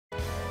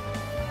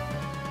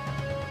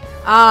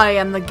I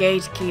am the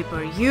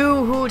gatekeeper.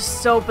 You who'd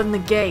open the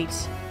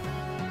gate.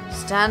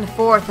 Stand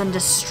forth and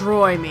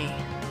destroy me.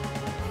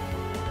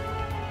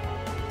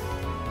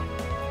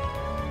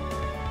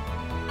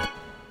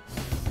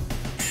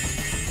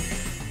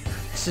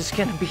 This is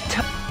gonna be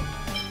tough.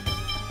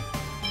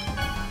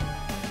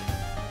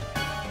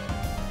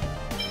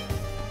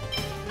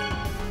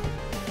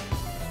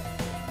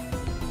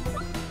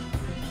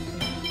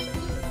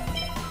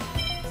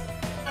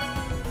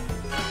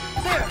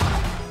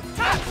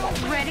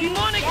 Ready?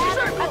 Demonic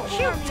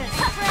acuteness!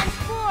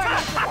 Transform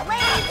into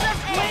blades of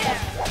air!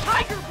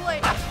 Tiger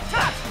blade!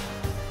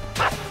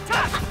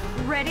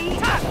 Ready?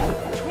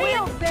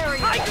 Wheel berry!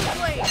 Tiger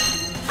blade!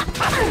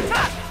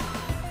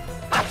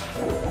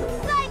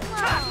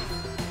 Cyclone!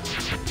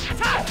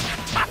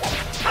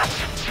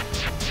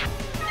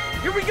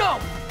 Here we go!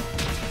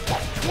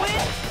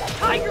 Twin!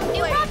 Tiger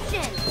blade!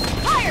 Eruption!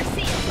 Fire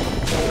seal!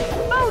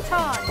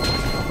 Photon!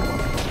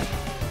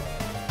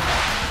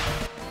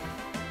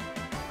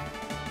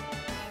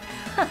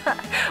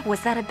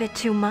 Was that a bit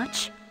too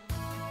much?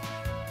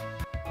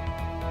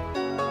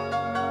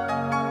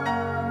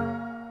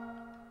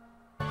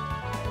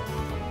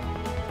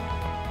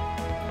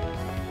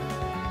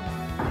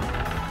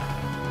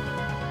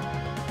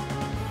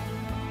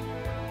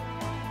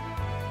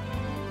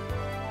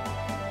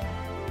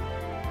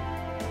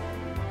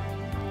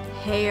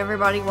 Hey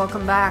everybody,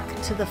 welcome back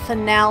to the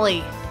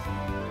finale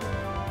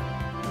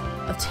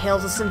of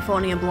Tales of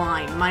Symphonia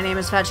Blind. My name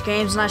is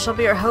fetchgames and I shall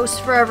be your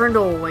host forever and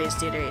always,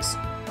 dearies.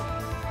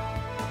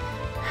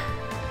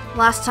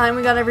 Last time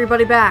we got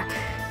everybody back,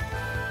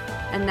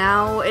 and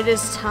now it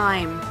is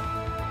time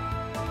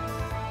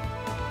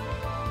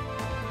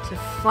to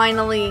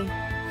finally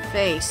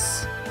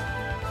face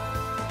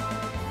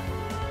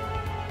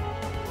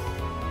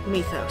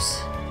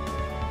Mythos.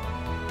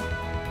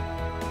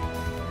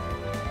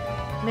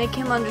 Make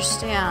him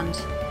understand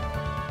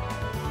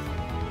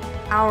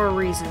our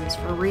reasons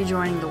for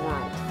rejoining the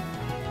world.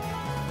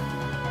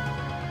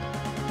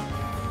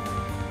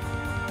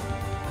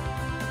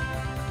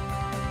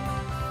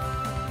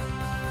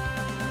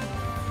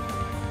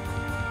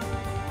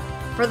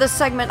 For this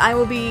segment, I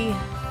will be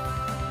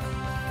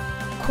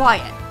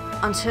quiet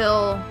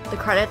until the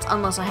credits,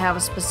 unless I have a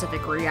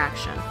specific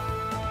reaction.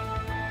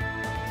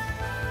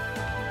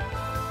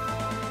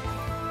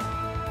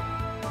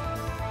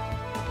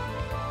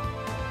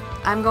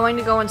 I'm going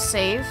to go and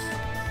save,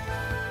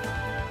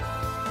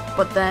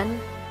 but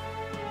then,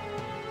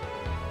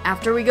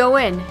 after we go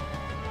in,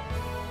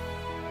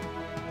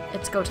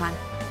 it's go time.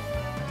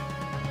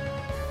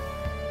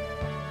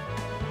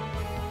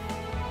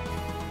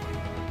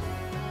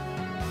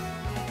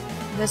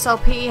 This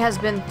LP has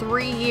been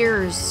 3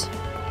 years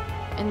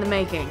in the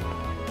making.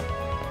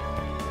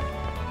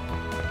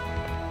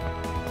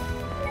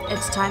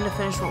 It's time to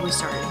finish what we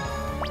started.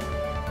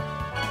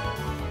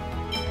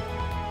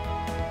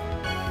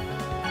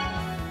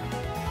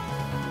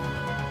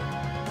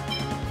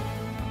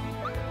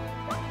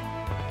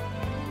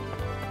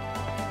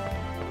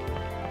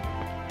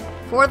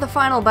 For the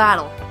final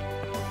battle,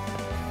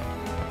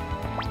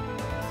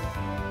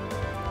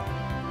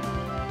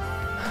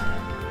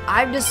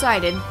 I've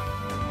decided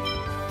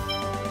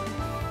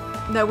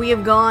that we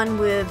have gone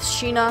with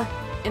Sheena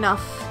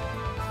enough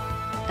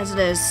as it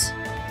is.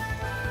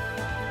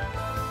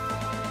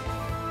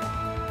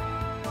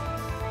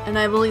 And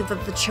I believe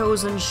that the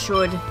Chosen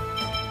should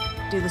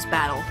do this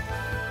battle.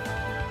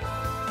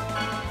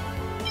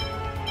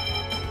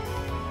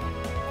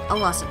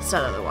 Unless it's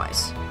said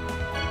otherwise.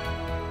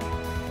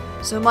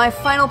 So my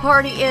final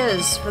party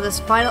is, for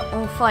this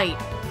final fight,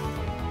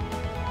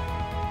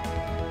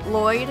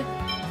 Lloyd,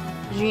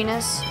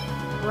 Genus,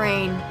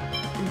 Rain,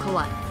 and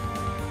Colette.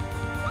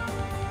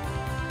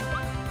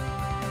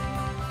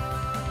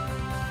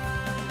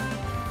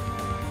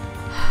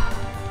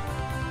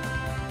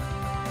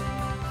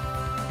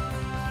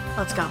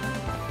 Let's go.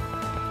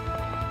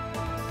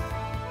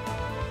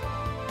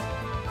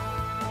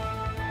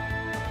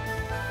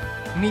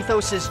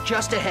 Mythos is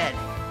just ahead.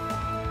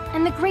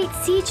 And the Great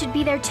Sea should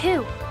be there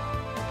too.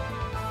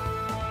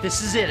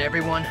 This is it,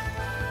 everyone.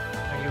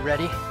 Are you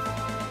ready?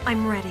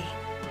 I'm ready.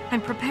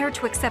 I'm prepared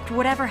to accept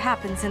whatever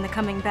happens in the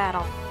coming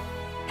battle.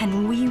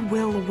 And we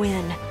will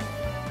win.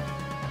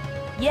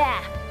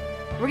 Yeah,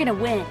 we're gonna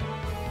win.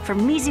 For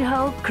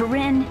Mizuho,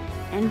 Corinne,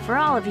 and for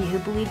all of you who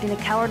believed in a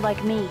coward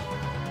like me.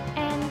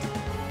 And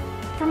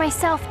for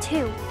myself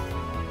too.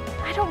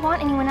 I don't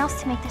want anyone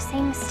else to make the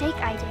same mistake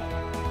I did.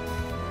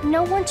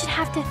 No one should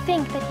have to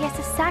think that he has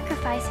to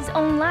sacrifice his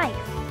own life.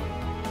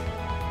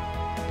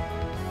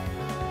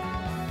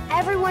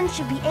 Everyone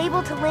should be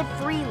able to live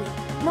freely,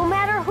 no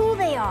matter who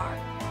they are.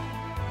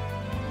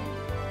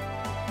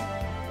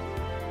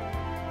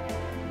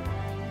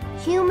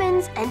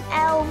 Humans and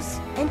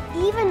elves, and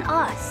even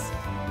us.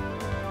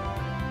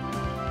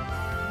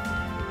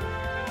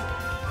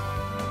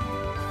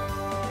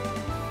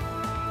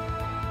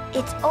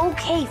 It's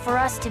okay for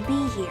us to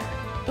be here,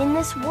 in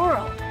this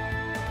world.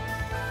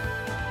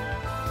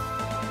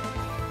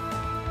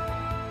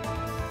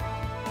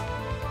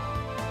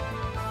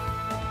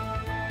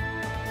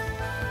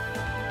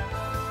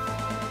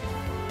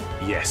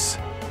 Yes.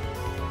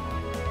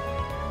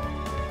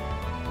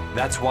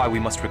 That's why we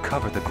must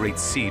recover the Great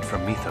Seed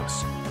from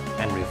Mythos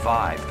and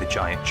revive the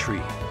giant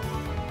tree.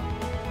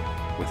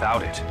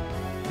 Without it,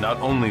 not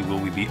only will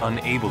we be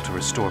unable to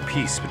restore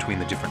peace between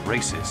the different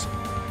races,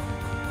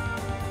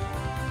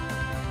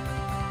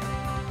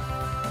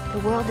 The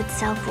world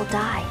itself will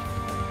die.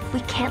 We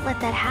can't let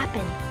that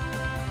happen.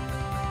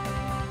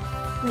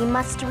 We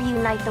must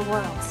reunite the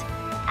worlds.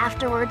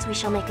 Afterwards, we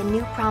shall make a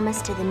new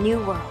promise to the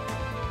new world.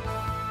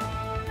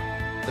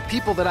 The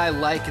people that I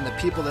like and the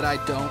people that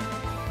I don't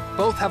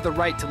both have the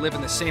right to live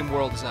in the same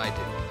world as I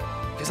do.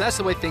 Because that's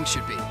the way things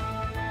should be.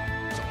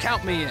 So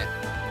count me in.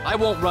 I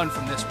won't run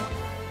from this one.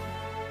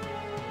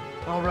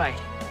 All right,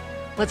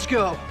 let's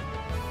go.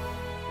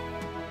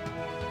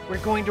 We're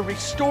going to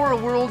restore a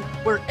world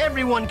where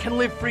everyone can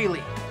live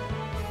freely.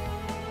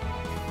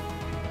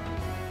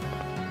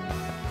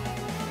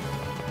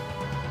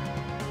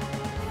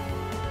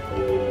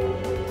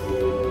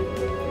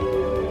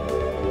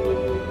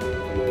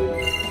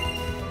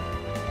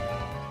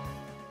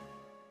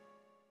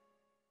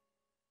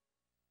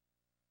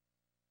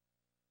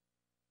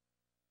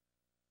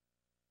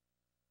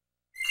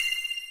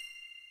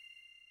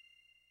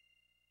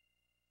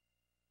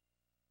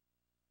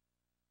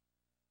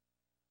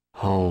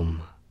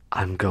 Home.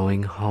 I'm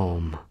going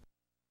home.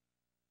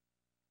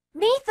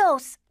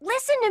 Mythos,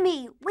 listen to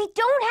me. We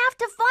don't have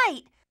to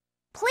fight.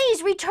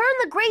 Please return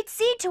the Great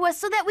Seed to us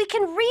so that we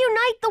can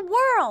reunite the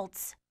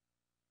worlds.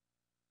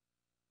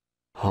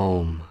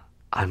 Home.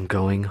 I'm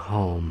going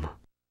home.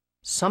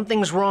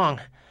 Something's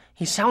wrong.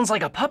 He sounds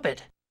like a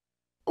puppet.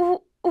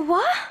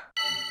 What?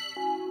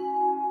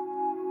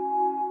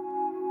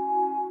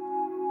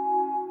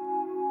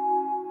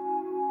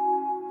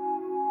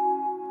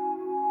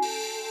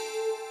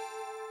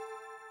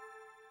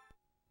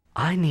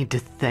 I need to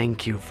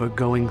thank you for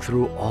going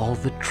through all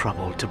the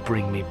trouble to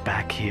bring me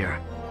back here.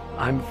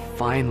 I'm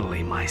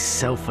finally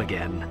myself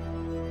again.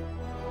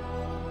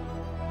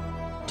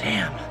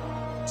 Damn.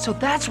 So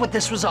that's what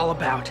this was all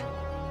about.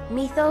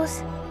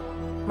 Mythos,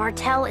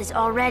 Martel is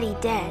already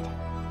dead.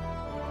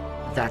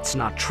 That's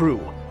not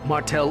true.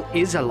 Martel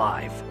is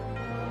alive.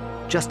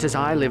 Just as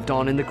I lived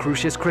on in the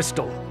Crucius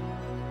Crystal.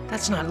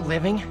 That's not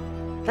living.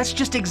 That's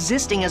just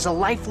existing as a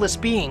lifeless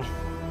being.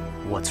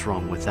 What's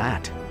wrong with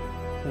that?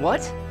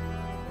 What?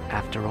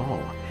 After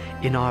all,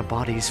 in our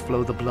bodies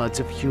flow the bloods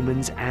of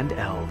humans and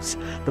elves,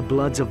 the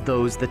bloods of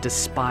those that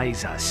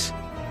despise us.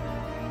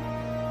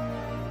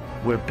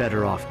 We're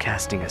better off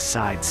casting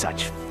aside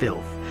such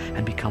filth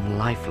and become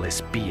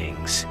lifeless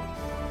beings.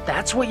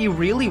 That's what you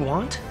really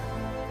want?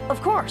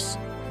 Of course.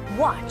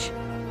 Watch.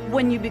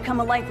 When you become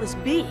a lifeless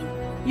being,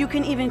 you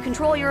can even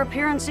control your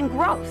appearance and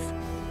growth.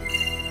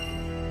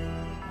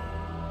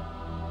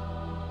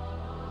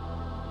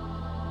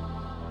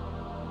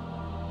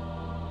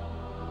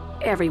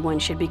 Everyone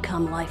should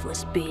become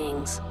lifeless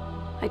beings.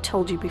 I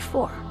told you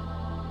before.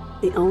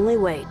 The only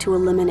way to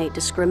eliminate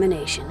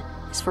discrimination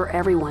is for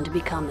everyone to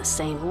become the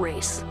same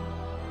race.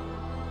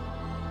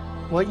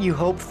 What you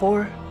hope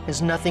for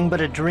is nothing but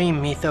a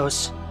dream,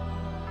 Mythos.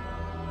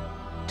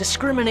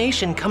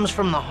 Discrimination comes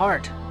from the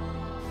heart.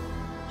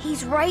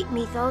 He's right,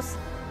 Mythos.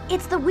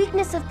 It's the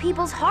weakness of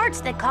people's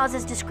hearts that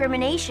causes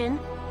discrimination.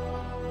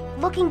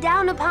 Looking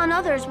down upon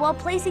others while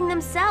placing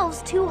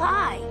themselves too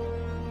high.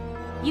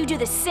 You do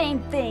the same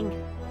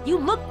thing. You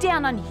look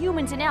down on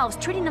humans and elves,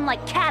 treating them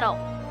like cattle.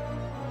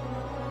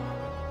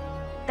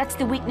 That's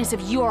the weakness of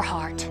your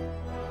heart.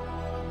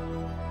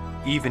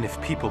 even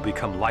if people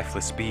become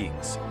lifeless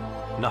beings,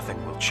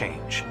 nothing will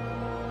change.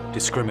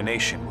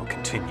 Discrimination will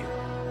continue.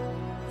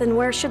 Then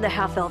where should the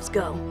half-elves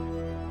go?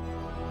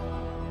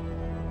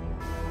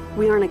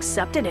 We aren't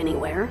accepted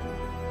anywhere.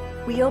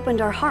 We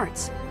opened our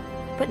hearts,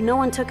 but no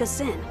one took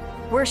us in.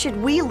 Where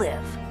should we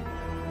live?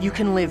 You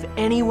can live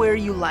anywhere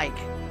you like.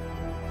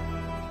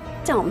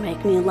 Don't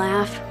make me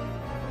laugh.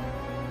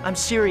 I'm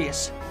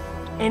serious.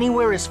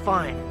 Anywhere is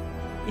fine.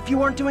 If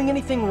you aren't doing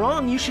anything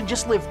wrong, you should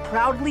just live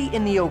proudly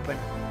in the open.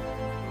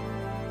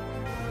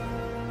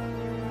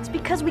 It's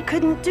because we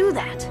couldn't do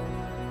that.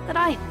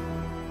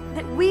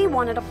 That we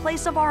wanted a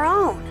place of our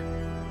own.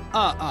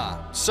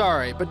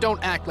 Sorry, but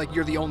don't act like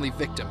you're the only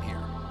victim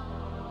here.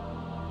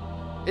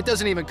 It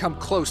doesn't even come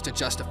close to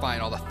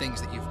justifying all the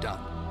things that you've done.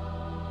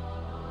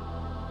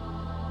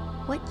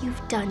 What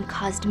you've done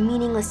caused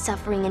meaningless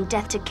suffering and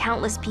death to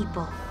countless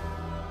people.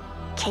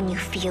 Can you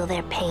feel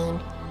their pain?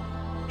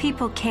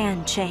 People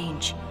can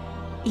change,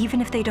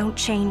 even if they don't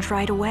change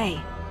right away.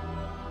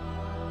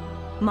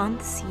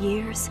 Months,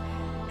 years,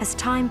 as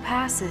time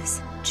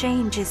passes,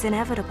 change is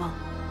inevitable.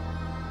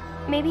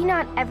 Maybe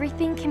not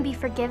everything can be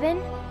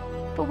forgiven,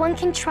 but one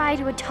can try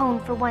to atone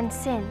for one's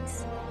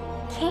sins.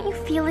 Can't you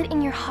feel it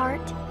in your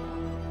heart?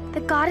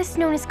 The goddess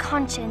known as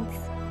Conscience.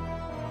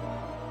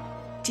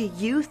 Do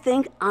you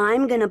think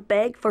I'm gonna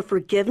beg for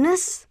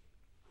forgiveness?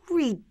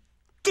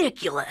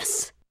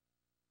 Ridiculous.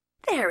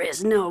 There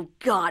is no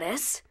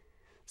goddess,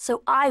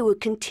 so I will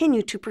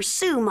continue to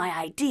pursue my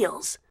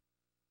ideals.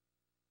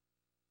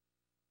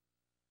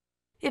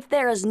 If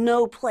there is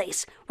no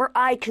place where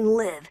I can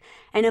live,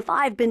 and if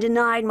I've been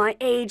denied my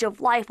age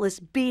of lifeless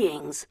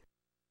beings,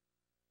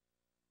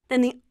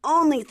 then the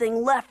only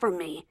thing left for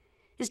me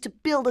is to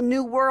build a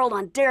new world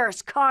on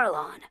Darris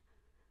Carlon.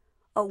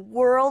 A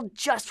world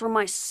just for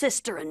my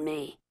sister and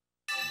me.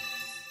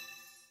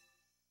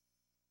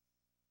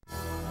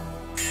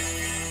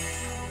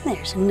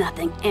 There's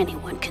nothing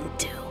anyone can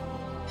do.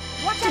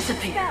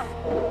 Disappear.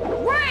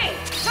 Wait!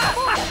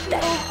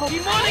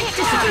 Demonic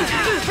disappear!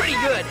 Pretty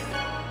good!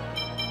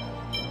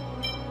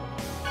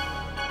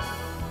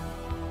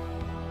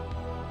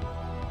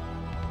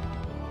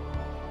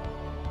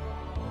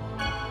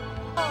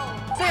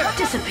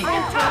 Disappear.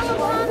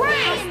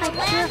 Wait! The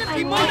land of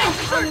demonic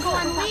circle!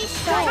 Unleash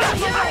the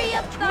fury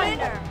of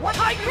thunder!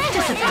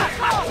 Disappear.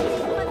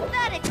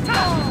 Pathetic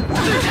soul!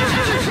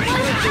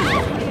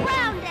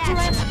 Round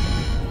at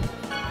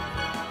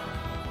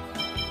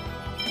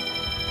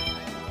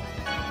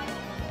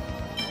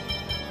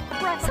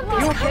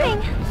Something's coming!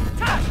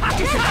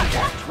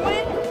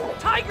 Twin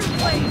Tiger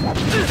Blade!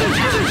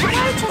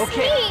 Why just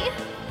me?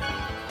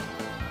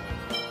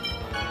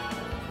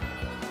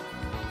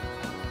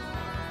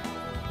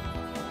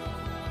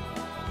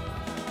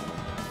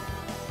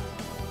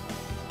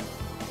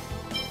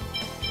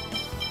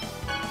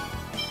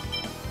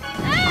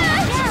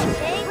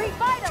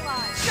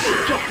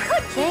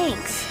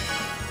 Thanks.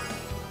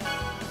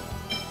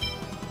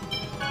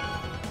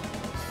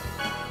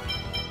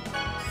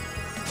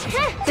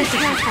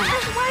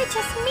 Why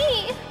just me?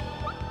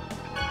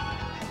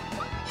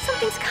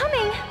 Something's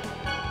coming.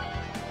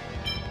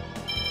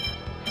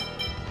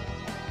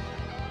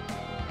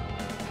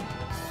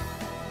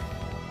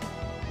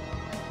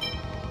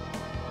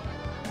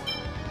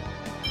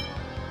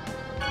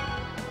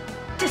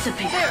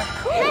 Disappear.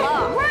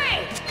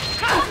 Wait!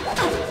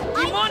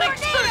 Demonic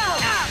circle!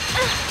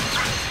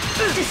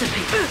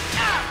 Disappear.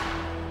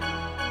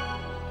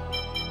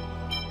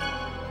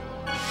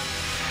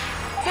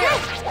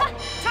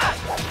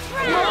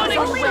 Demonic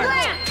Holy circle!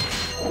 land!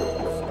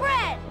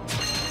 Spread!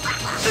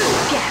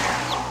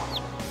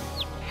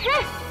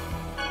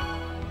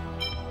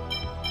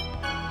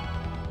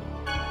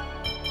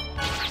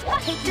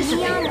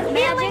 Disappear.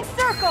 Healing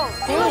circle!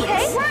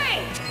 Thanks.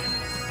 Wait!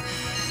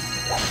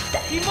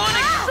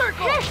 Demonic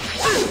circle!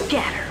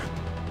 Scatter.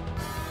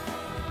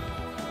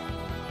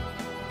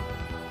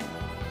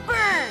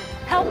 Burn!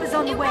 Help is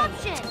on the way.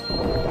 Eruption!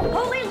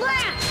 Holy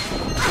lance!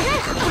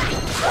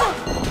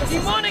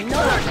 Demonic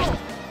circle!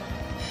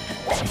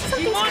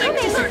 Demonic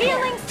circle!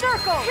 Healing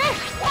circle!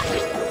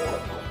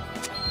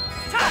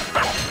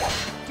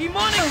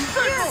 Demonic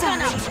circle!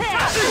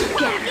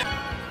 Scatter.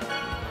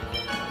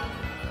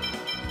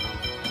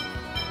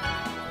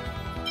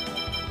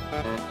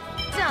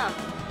 Some!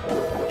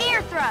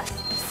 Air thrust!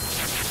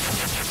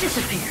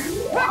 Disappear.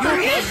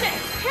 Recreation!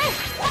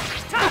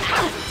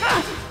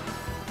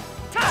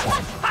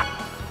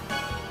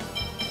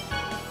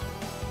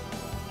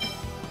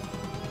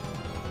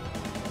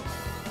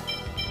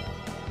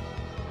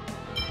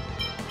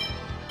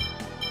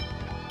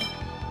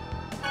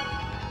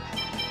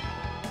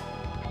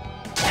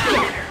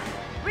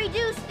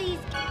 Reduce these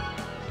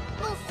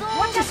little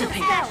souls to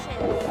Disappear.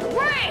 possession.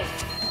 Wait!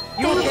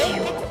 You okay?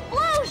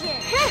 Explosion!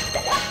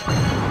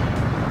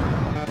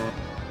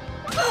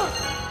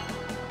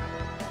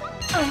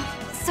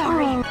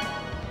 Sorry.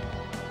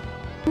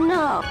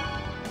 No.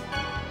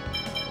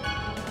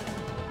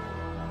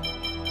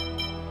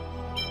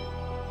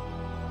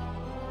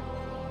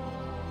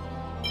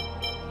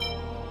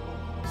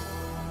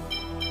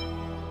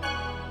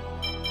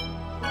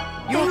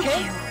 You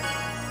okay?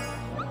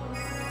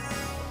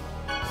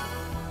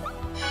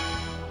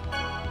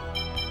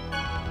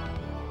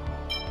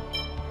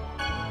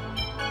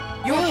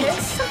 You okay?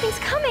 Something's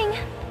coming.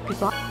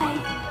 Goodbye.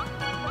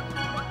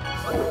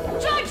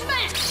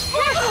 Judgment!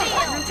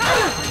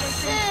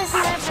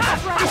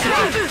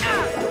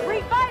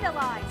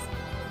 Revitalize.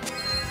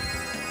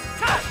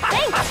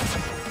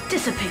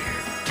 Disappear.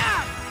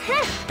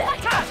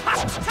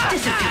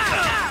 Disappear.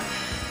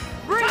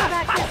 Bring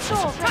back your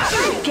soul from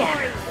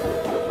Scatter.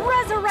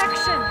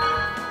 resurrection.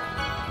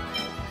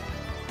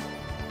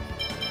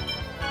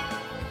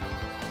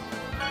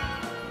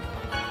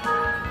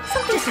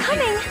 Something's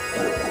coming.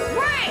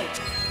 Wait!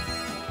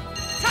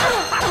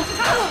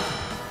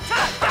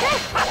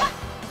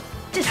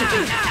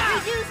 Disappear.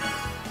 Reduce...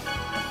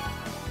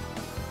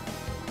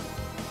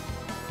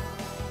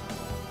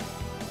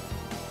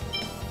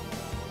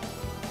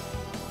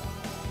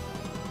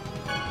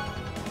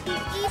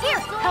 Here,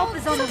 Help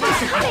is on the way.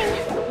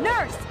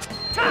 Nurse.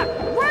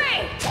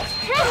 Wait!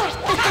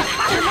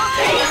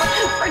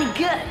 Pretty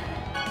good.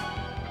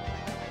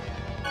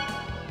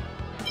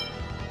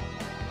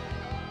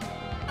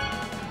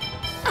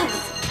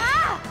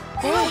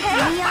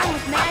 Neon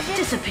with magic.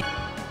 Disappear.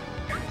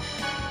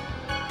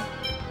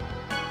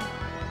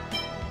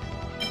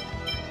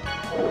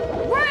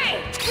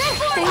 Wait!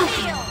 Thank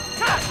you.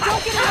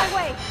 Don't get in my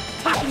way.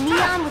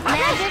 Neon with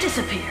magic.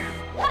 Disappear.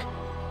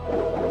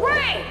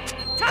 Wait!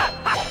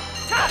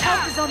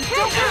 Help is on. Don't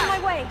get in my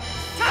way.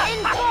 In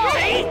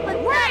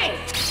full!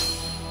 Wait!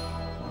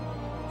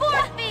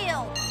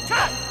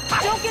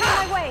 Don't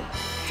get in my way!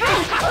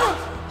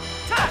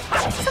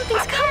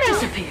 Something's coming!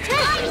 Disappear.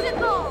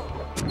 Bicycle!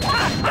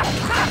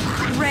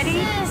 Ready?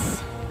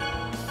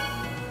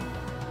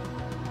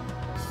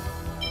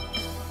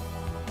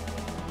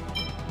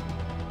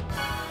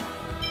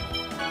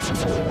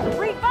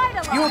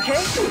 Revitalize! You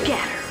okay? Get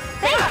her.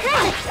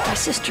 My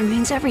sister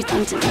means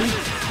everything to me.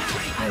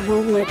 I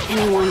won't let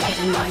anyone get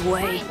in my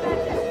way.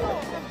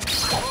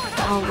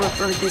 I'll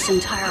revert this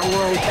entire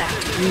world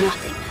back to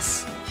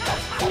nothingness.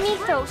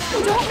 Mythos,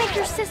 don't make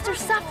your sister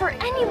suffer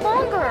any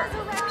longer.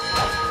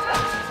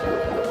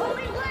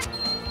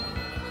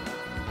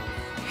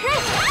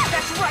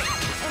 That's right!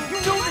 And you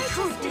know the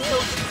truth,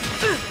 Mythos!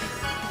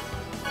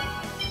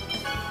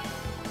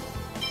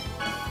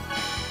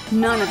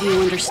 None of you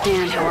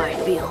understand how I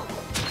feel.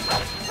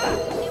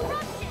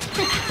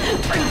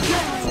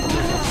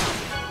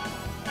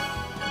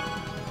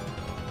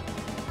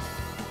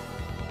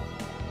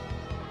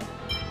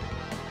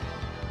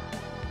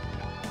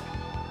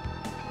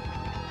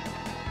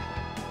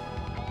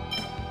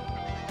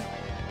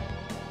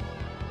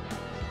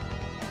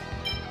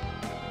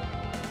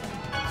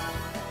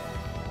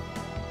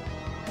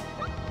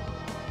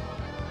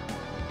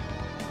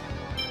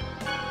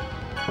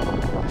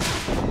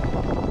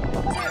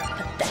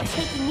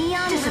 Taking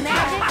neon to the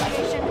magic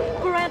station.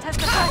 Grant has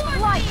the first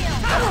light!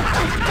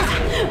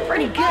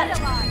 Pretty good.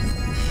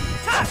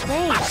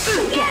 Thanks.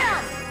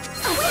 Get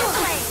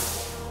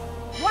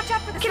Watch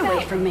out for the Get spell!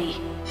 away from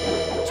me.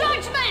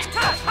 Judgment!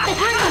 Bring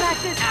back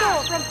this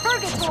soul from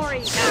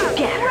purgatory!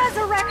 Get her.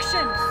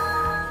 Resurrection!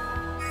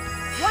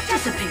 Watch out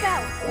for the Disappear.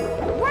 spell!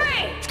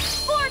 Wait!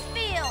 Force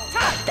field!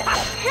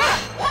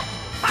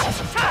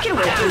 Get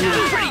away from me.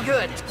 Pretty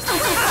good.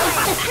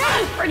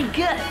 Pretty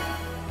good.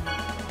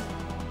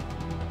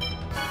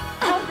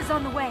 Help is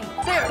on the way!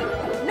 There.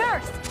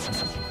 Nurse!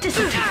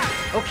 Disappear.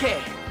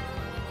 Okay.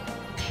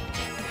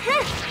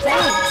 Thanks.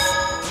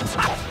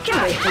 Get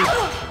away from me.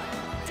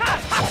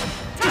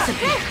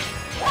 Disappear.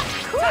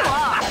 Cool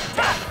off!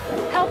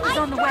 Help is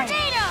on the way!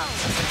 Tornado!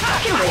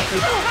 Get away from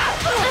me.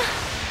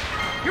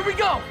 Here we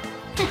go.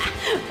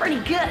 Pretty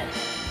good.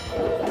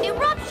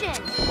 Eruption!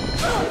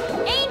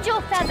 Angel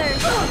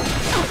feathers!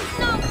 It's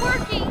not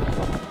working!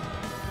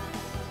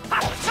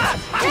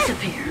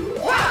 Disappear.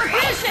 Where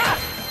is it?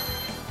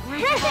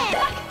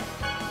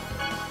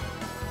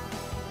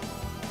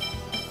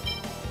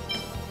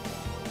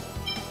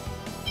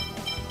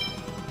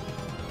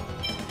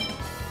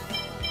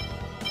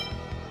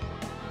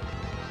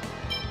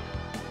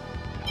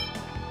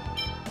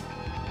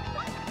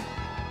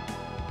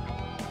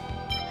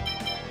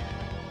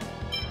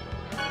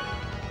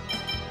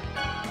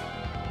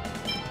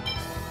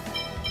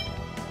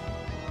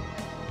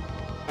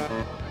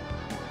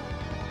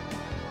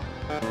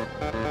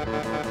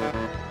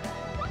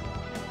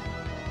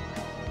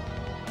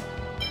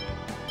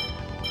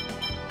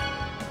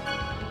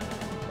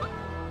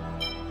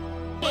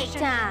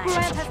 Time.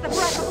 Grant has the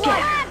breath of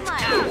life!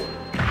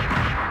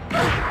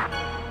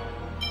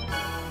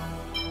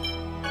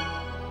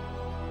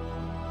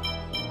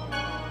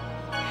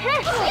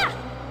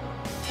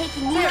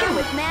 Taking neon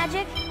with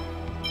magic.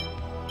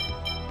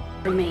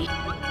 For me.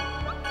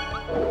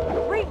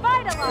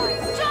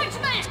 Revitalize!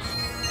 Judgment!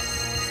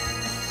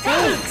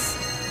 Thanks.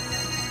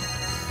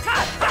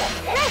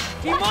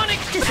 Demonic.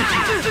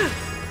 Disappear.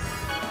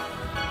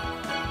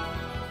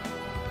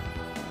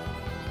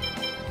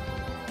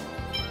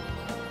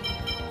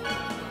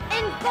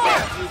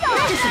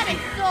 Magnetic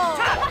soul!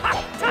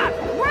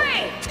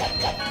 Wait.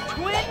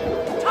 Twin.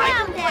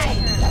 Clown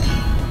dasher!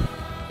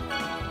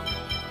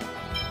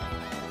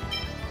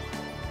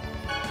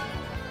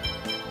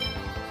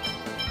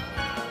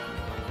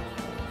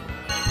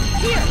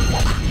 Here.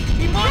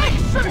 Demonic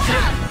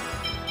circle.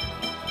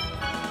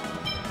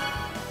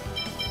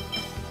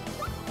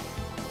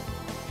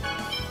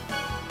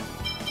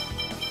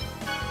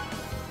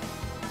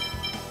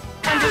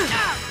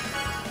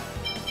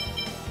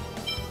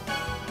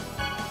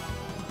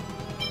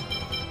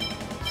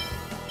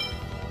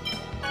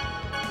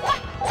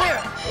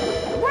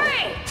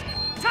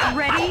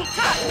 Ready?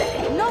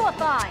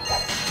 Nullify!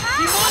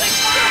 Demonic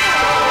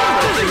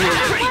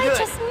Pretty Why good.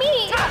 just me?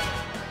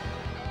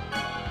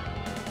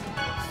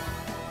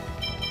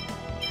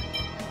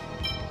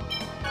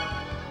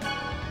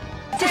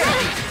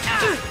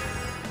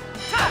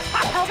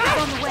 Help is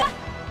on the way!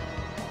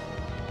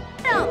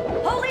 No!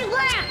 Holy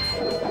Lance!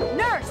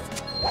 Nurse!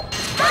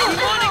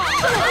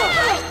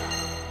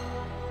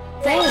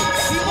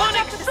 Thanks.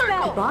 Demonic The circle.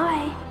 spell!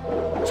 Bye.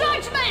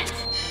 Judgment!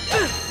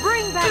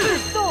 Bring back the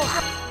soul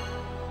from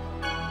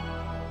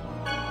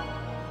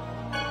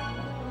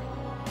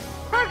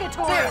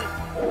purgatory!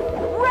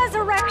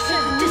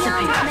 Resurrection!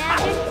 Disappear.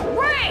 Magic!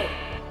 Wait.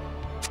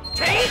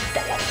 Take.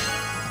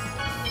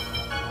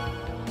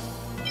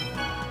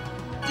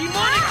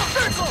 Demonic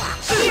circle.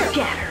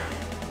 Get her.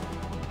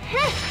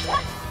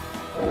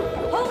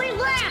 Holy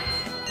Lance!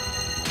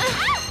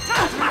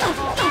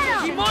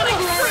 Demonic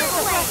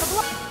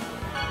circle.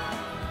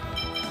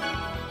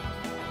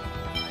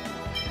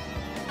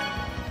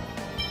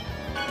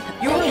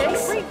 You okay?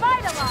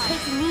 Revitalize!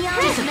 Taking me on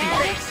with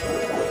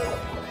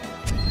magic.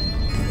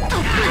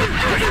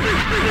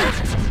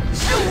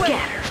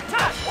 Scatter.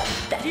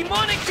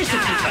 Demonic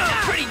dissipate.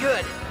 Pretty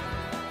good.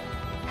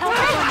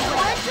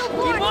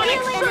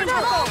 Demonic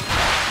circle!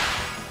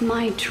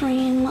 My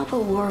dream of a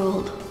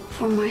world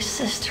for my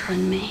sister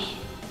and me.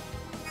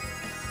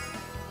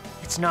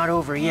 It's not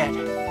over yet.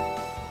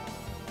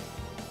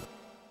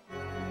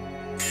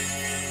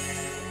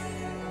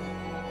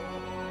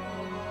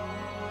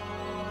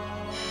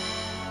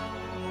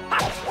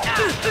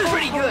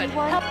 Pretty good.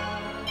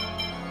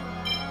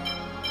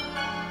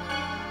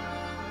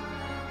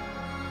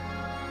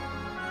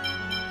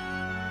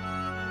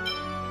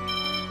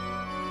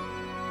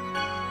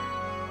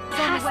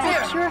 Cast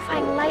that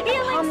purifying light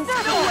upon this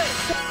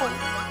soul.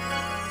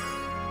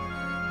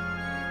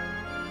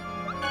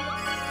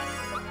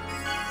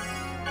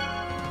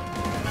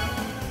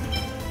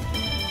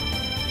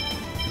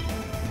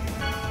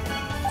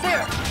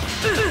 There.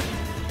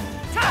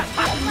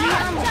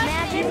 Neon with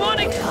magic.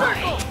 Demonic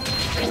circle.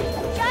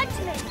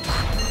 Judgment!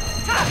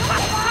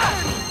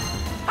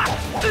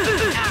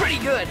 Pretty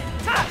good.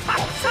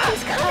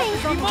 Something's coming.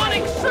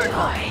 Demonic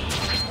circle.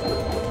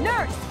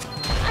 Nurse!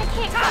 I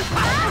can't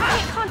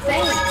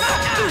concentrate.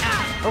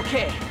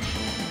 Okay.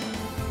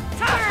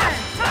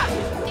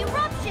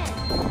 Eruption!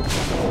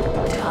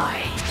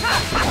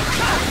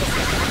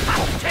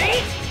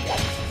 Take.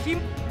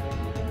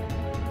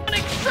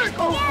 Demonic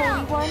circle.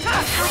 Holy One,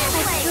 cast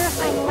that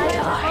purifying light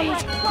upon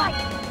this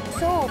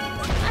soul.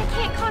 I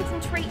can't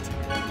concentrate.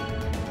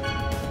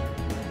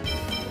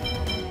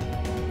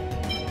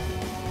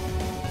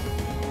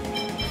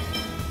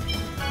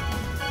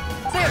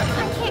 There.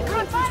 I can't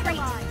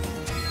concentrate.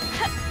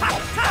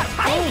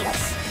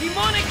 Thanks.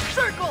 Demonic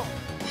circle.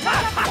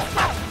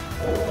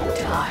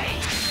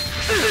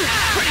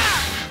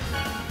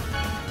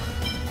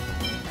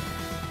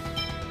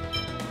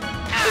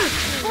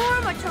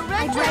 Form a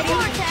torrential ready.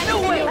 vortex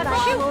No way. and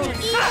shoot the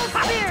evil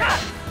spirit!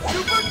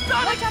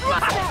 Supersonic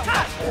thrust.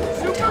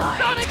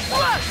 Supersonic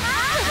thrust.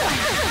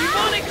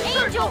 Demonic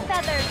Angel circle.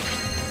 feathers!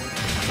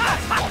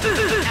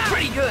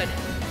 Pretty good.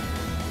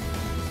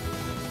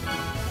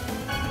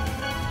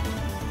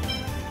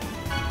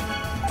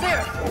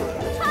 There.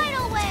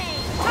 Tidal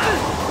wave!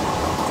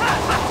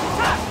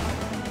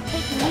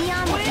 Taking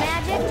neon with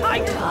magic.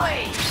 Tiger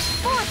blade.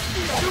 Force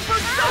field!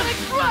 Supersonic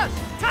thrust.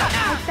 I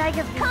beg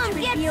of you Come to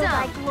get reveal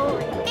thy some.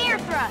 glory. Air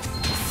thrust!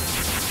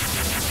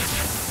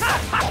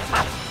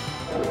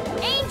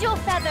 Angel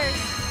feathers!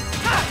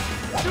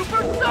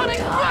 Supersonic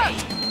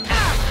thrust.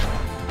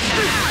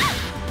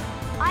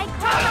 I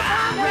call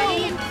upon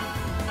Ready? thee!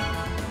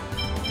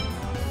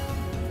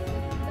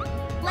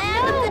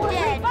 Land of the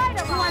dead,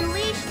 to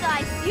unleash thy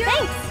fury!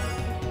 Thanks.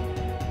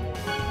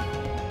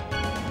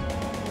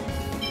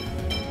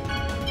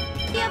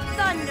 Of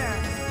thunder!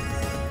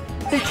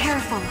 Be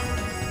careful.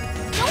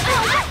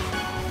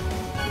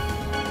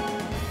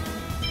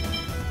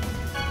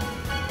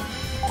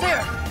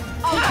 There.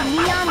 Taking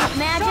neon with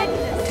magic.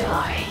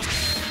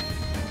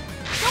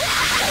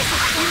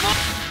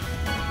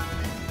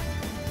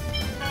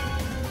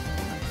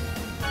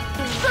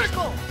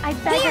 Circle. I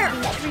beg of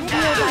thee to reveal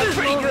thy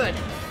Pretty glory. good.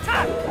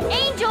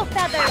 Angel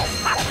feathers!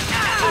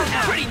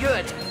 Pretty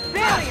good.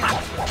 Barrier!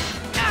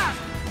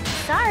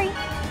 Sorry.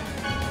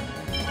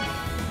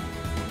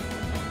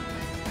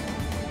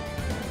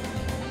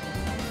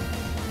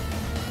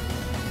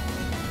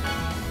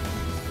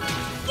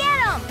 Get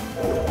him!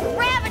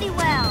 Gravity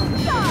well!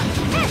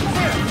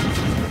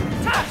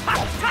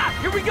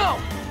 Here we go.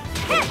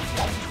 Hit!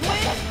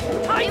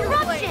 Twin tiger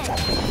Eruption!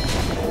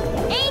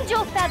 blade.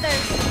 Angel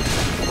feathers!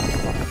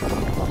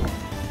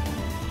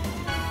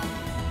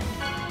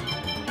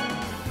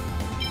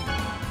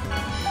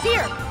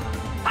 Here.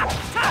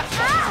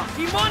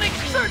 Demonic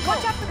circle.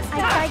 Watch out for the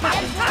I beg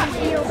of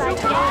thee to reveal thy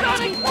glory.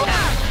 Supersonic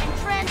blast.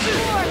 And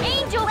transform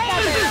angel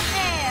feathers of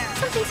air!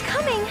 Something's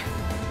coming.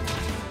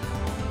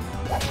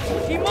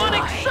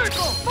 Demonic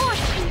circle.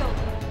 Force field!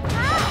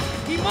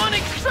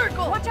 Demonic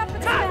circle. Watch out for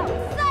the spell!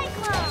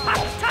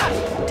 Cyclone!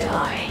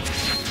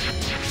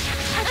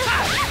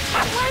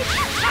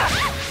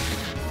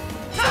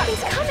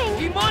 Something's coming.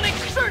 Demonic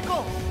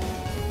circle.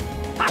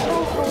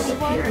 Oh, Holy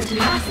One,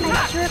 cast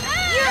thy pure...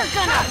 You're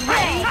gonna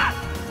pay!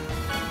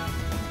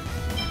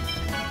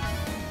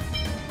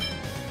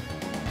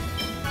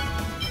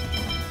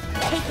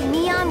 Taking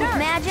neon with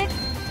magic.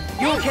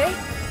 You okay?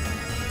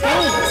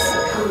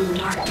 Thanks. Come,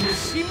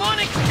 darkness.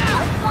 Demonic.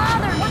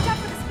 Father, watch out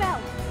for the spell!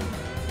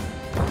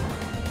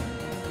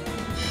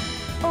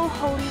 Oh,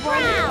 Holy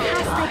One, Drown.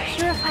 cast thy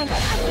purifying...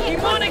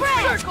 Demonic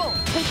circle.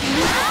 Taking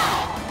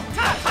neon...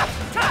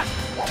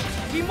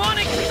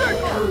 Demonic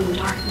circle. Come,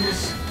 darkness.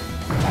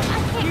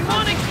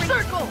 Demonic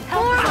circle.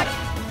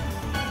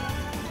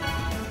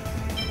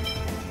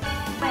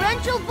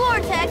 Torrential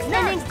vortex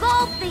and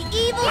engulf the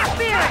evil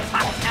spirit!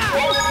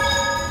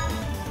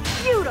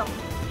 Feudal.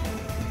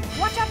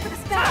 Watch out for the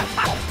spell.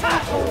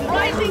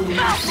 Rising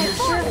falcon.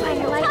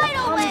 Purifying light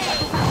Tidal upon wave. this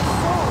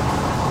soul.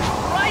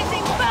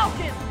 Rising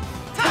falcon.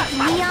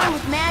 Taking neon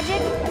with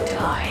magic.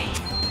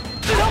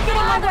 Don't Don't get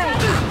in my way!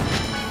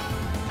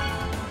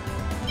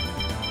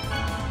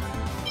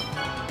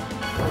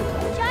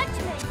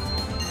 Judgment!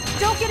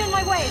 Don't get in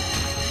my way!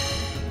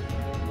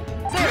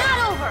 Not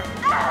over!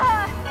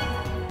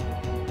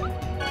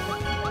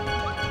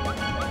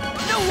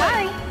 No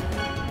Sorry. way!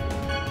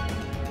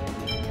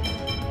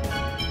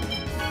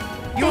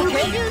 You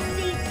okay? Reduce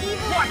these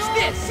evil Watch souls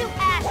this. to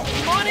ashes.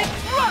 Demonic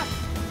thrust!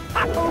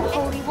 Oh,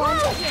 Holy One,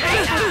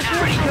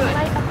 Pretty good.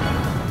 light up.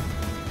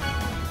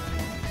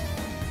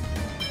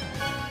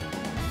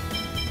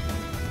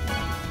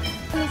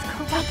 Is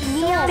corrupt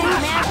Neon soul.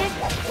 magic.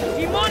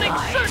 Demonic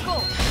circle!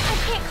 I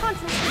can't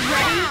concentrate.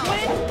 Ready?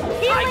 Win!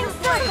 Healing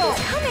circle.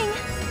 It's coming.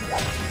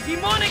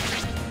 Demonic!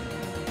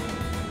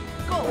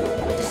 Go!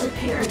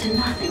 Disappear into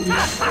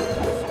nothingness.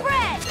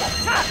 Spread.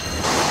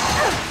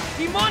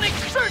 Demonic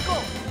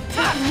circle!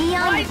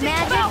 Neon Rising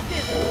magic.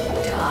 Falcon!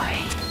 Die.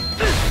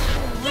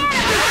 Get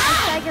him!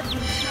 I beg of you.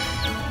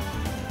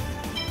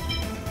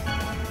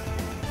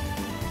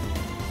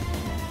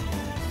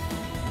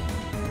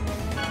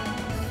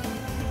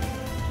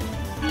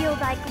 Feel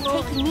thy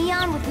glory. Take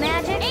neon with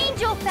magic.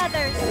 Angel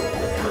feathers.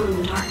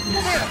 Come,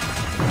 darkness.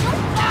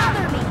 Don't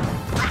bother me.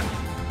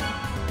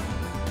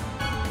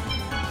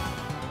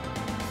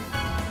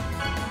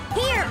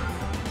 Here.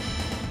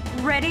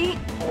 Ready?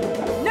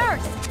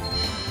 Nurse!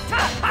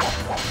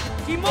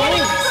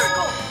 Demonic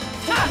circle!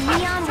 Take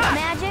neon with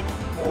magic.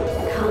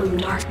 Come,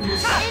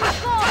 darkness.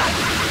 Engulf.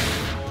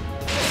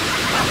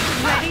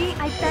 Ready?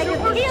 I beg of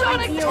you.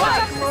 Supersonic Feel thrust!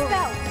 thy glory.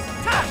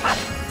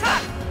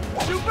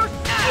 Super!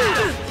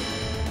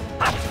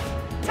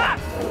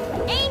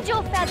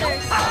 Angel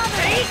feathers.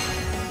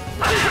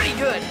 Pretty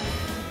good!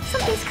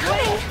 Something's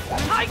coming.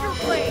 Tiger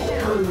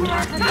blade! Come,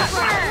 darkness.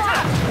 I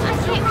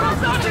can't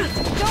concentrate.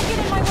 Don't get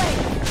in my way!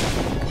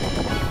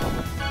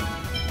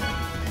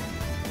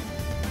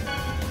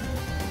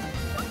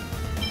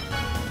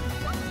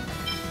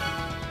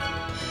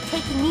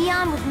 Take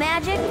neon with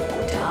magic.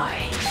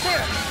 Die.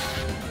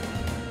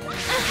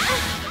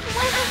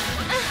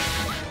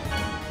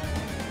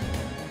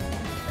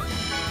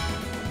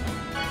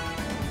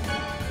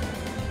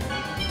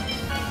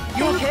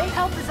 You okay?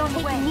 Help is on the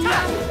Take way.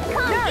 neon.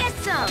 Come get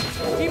some.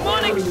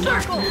 Demonic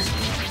circle!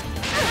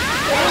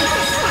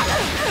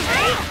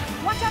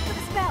 Watch out for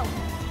the spell!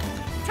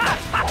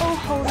 Oh,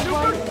 Holy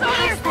One,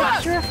 cast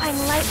thy purifying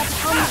light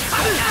upon me.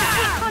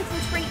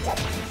 Concentrate!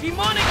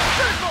 Demonic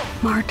circle!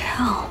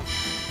 Martel.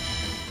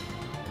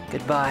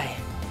 Goodbye.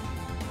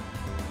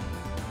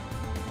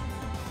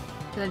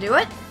 Did I do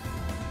it?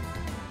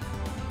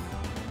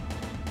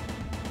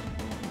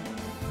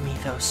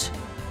 Mythos.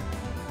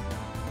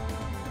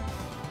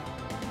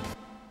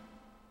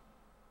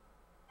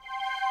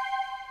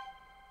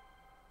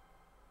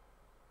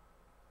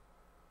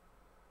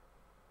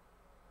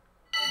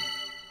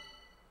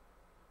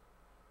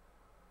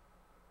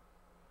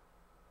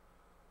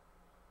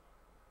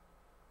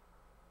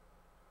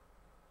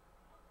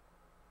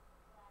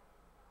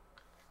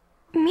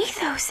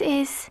 Mythos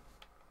is...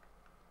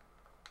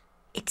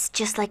 It's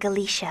just like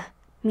Alicia.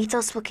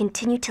 Mythos will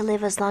continue to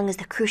live as long as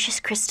the Crucius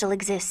Crystal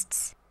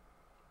exists.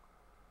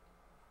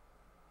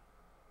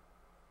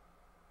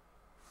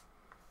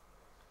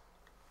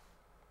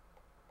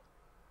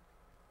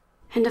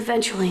 And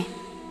eventually,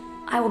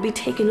 I will be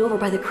taken over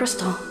by the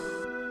crystal.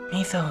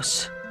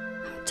 Mythos.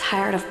 I'm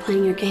tired of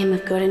playing your game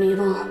of good and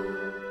evil.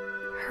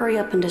 Hurry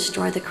up and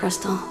destroy the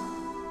crystal.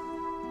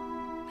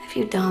 If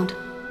you don't,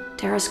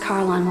 Darius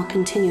Carlon will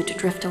continue to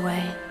drift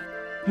away.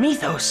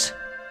 Mythos!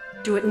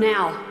 Do it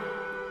now.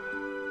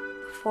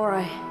 Before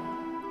I,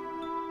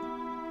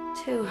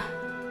 too,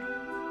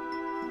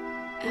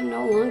 am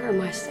no longer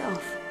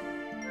myself.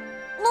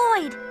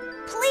 Lloyd,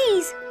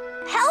 please,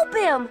 help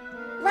him!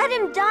 Let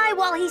him die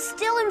while he's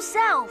still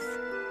himself.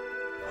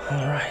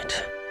 All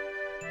right.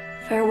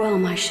 Farewell,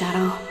 my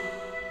shadow.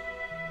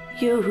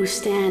 You who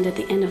stand at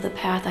the end of the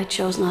path I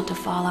chose not to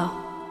follow.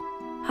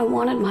 I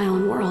wanted my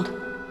own world,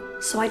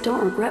 so I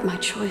don't regret my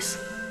choice.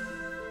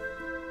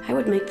 I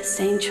would make the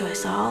same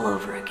choice all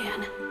over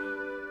again.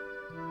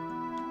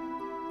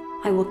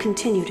 I will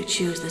continue to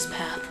choose this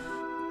path.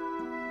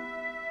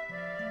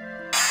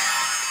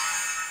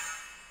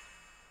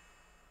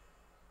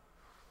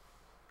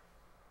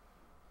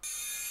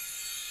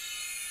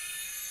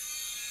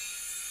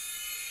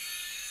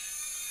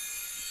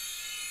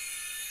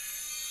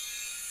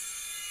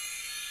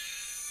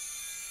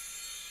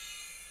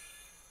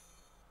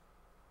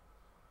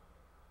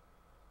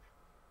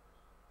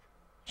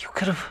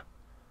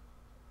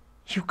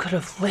 You could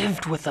have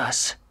lived with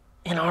us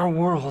in our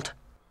world.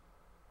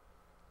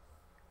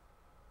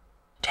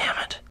 Damn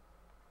it.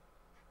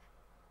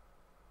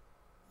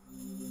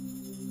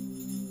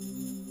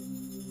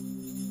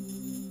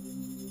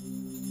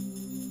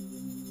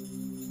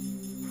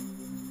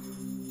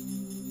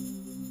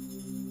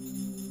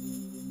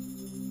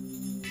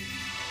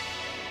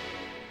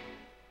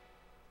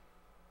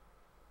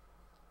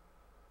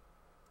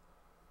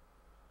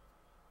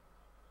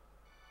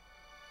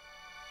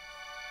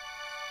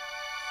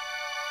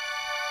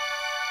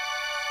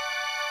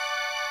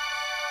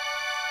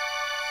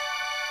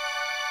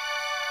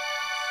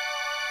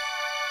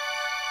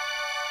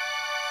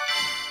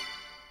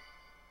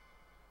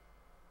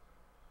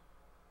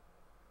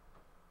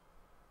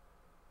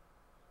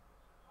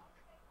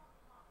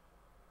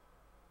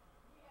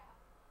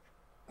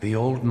 The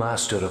old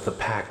master of the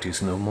pact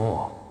is no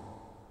more.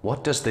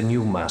 What does the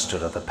new master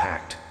of the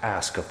pact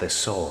ask of this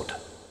sword?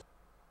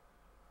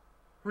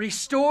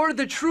 Restore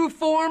the true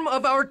form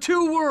of our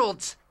two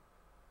worlds!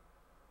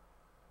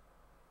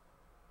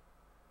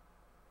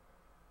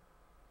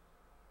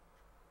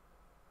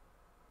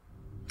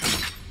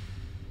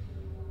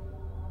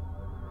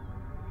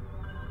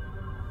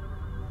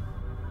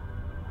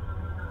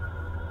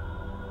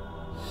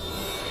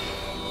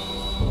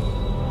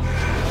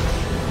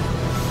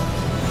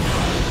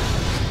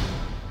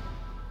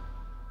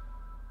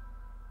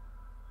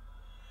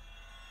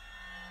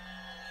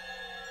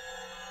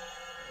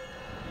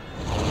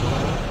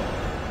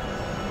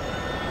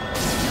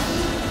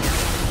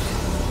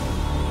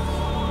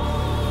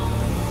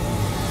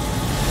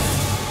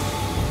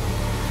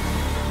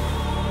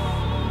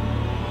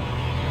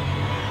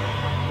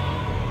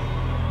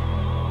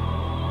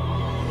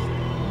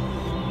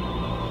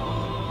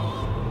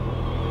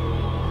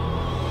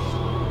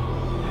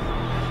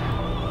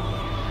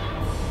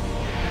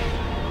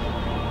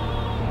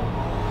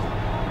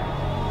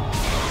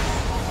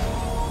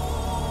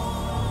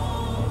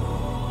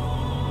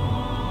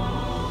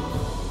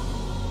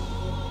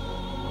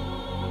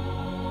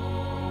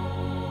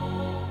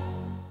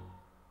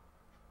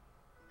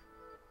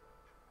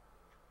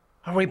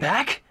 Are we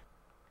back?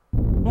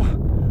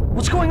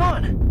 What's going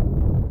on?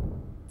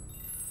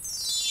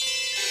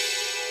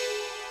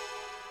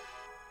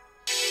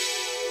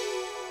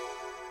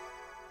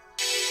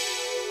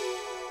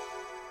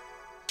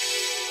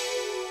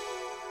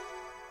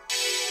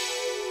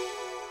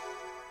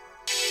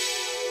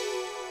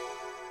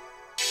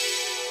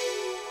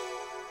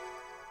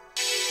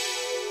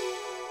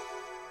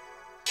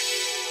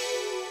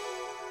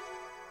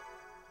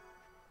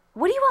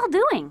 What are you all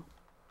doing?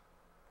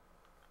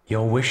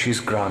 Your wish is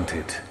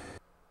granted.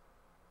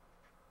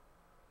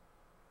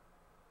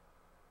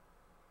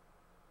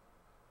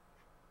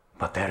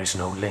 But there is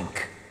no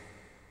link.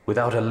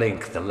 Without a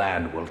link, the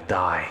land will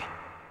die.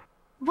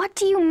 What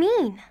do you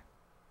mean?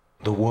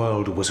 The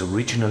world was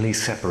originally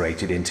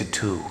separated into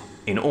two,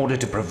 in order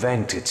to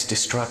prevent its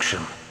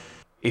destruction.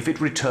 If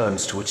it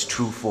returns to its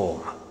true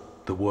form,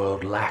 the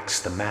world lacks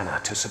the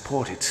mana to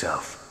support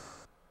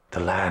itself.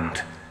 The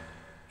land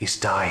is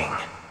dying.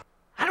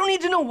 I don't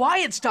need to know why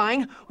it's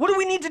dying. What do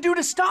we need to do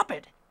to stop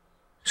it?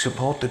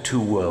 Support the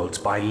two worlds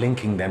by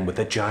linking them with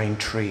a giant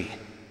tree.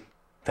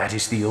 That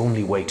is the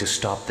only way to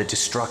stop the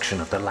destruction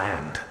of the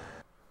land.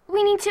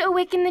 We need to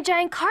awaken the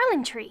giant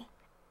Carlin tree.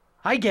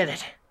 I get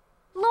it.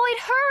 Lloyd,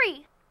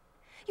 hurry!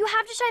 You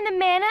have to shine the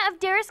mana of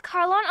Darius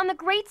Carlon on the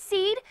Great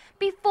Seed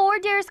before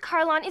Darius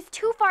Carlon is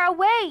too far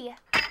away.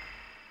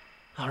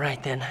 All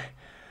right then.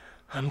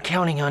 I'm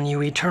counting on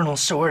you, Eternal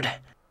Sword.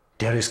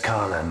 Darius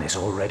Carlon is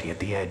already at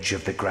the edge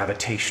of the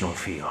gravitational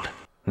field.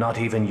 Not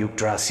even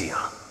Yggdrasil.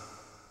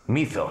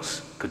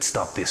 Mythos could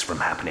stop this from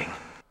happening.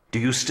 Do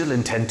you still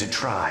intend to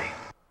try?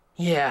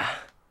 Yeah.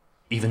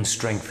 Even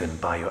strengthened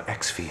by your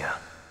X-Sphere,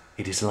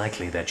 it is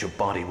likely that your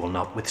body will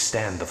not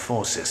withstand the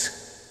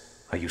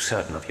forces. Are you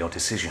certain of your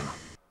decision?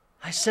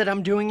 I said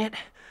I'm doing it,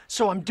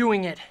 so I'm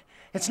doing it.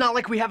 It's not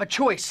like we have a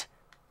choice.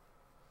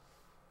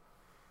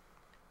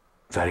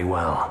 Very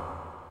well.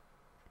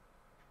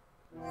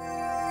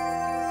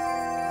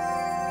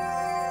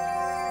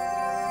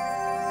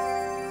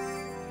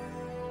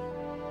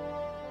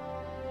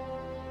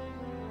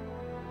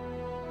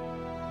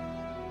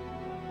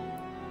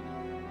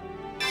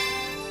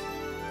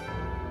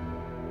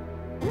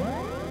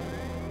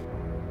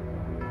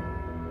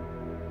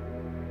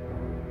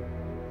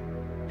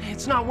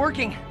 It's not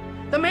working.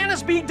 The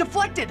mana's being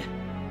deflected.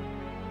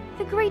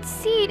 The Great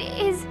Seed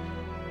is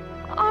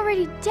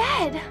already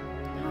dead.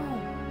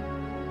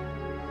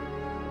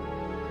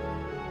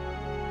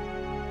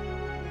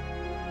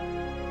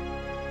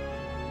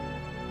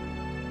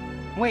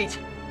 Wait,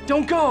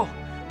 don't go.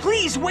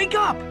 Please, wake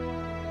up!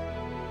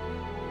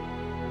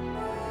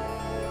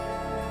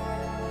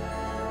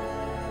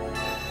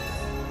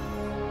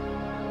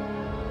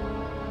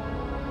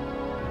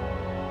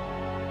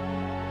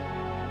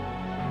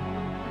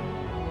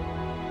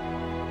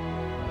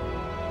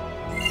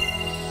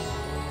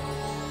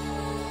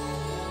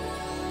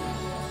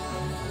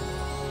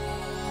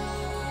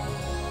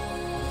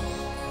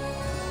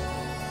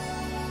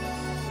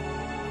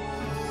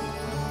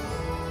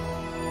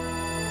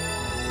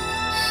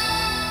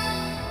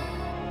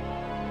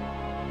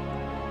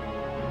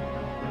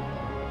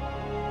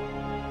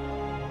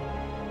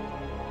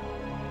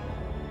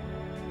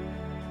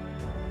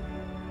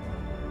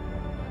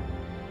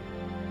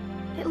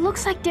 It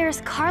looks like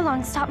Darius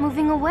Carlon stopped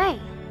moving away.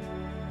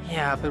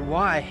 Yeah, but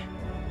why?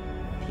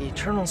 The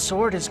Eternal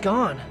Sword is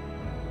gone.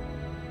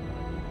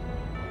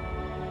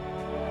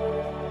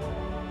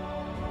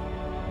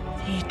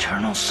 The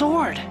Eternal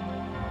Sword!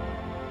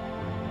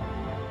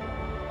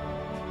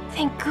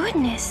 Thank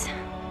goodness.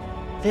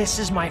 This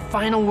is my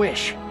final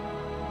wish.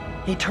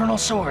 Eternal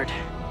Sword.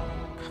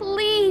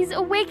 Please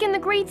awaken the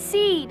Great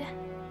Seed.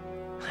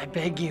 I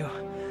beg you,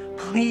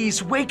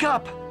 please wake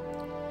up!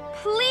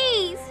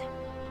 Please!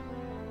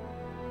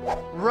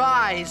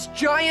 Rise,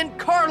 giant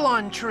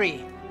Carlon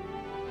tree!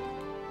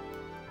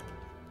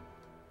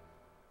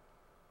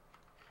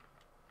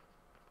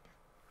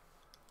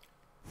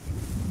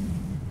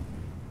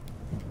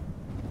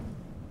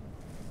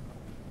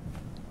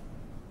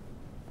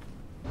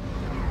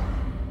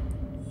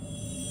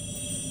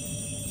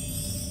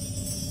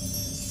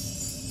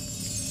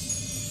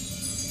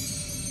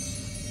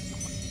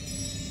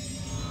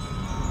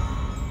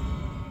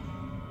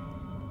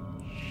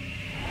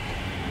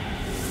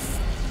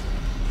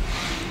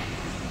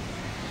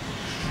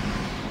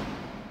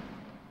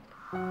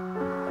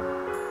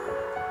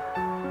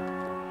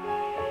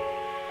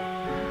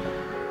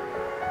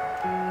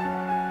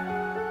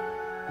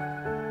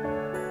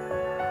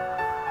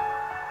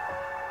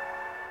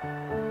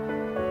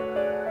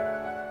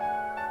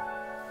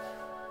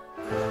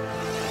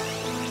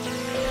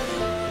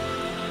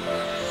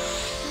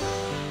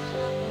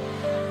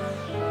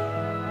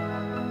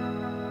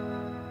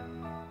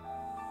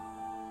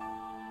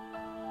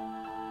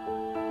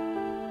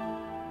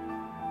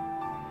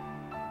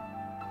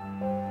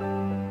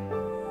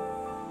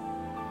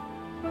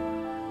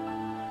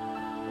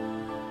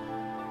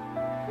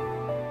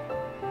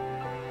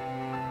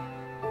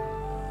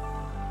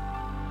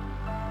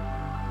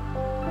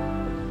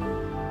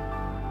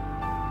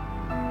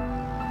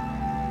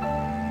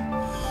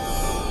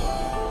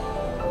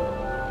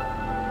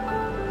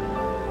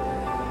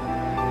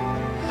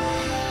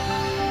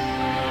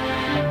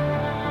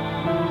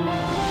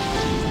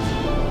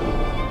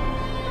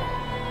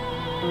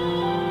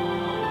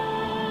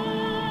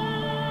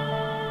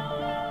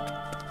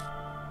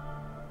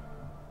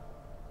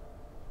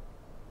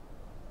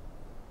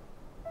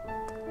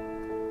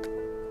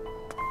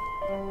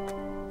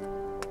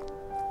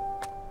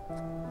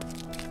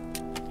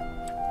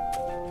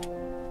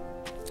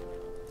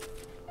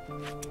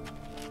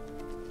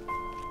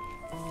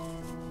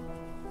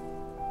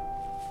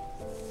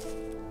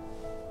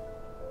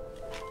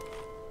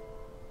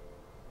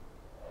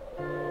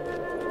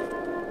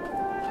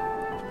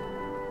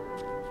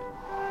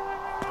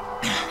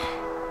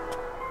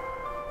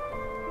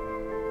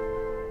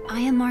 I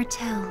am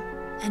Martel,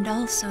 and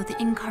also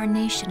the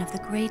incarnation of the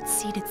Great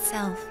Seed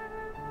itself.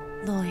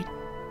 Lloyd,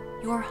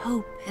 your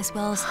hope, as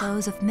well as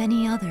those of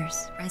many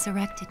others,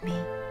 resurrected me.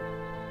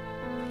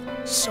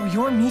 So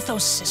you're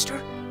Mythos' sister?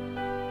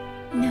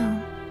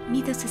 No,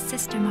 Mythos'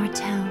 sister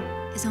Martel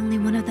is only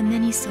one of the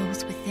many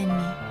souls within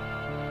me.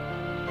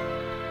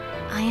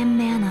 I am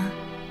Mana,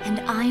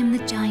 and I am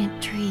the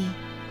giant tree.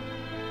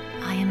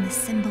 I am the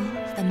symbol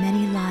of the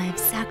many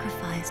lives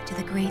sacrificed to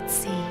the Great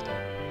Seed.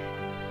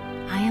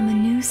 I am a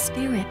new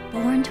spirit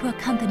born to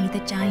accompany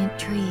the giant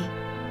tree.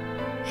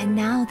 And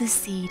now the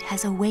seed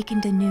has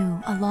awakened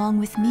anew along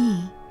with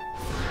me.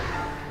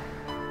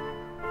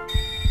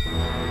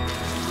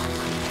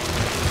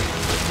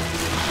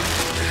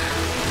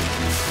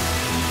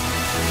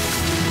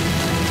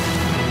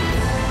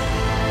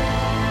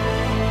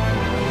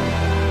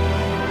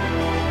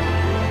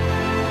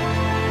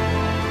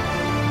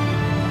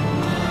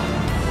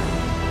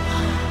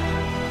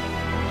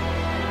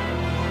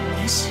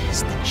 This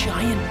is the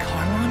giant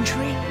Carlon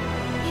tree?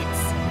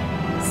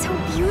 It's so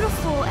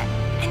beautiful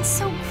and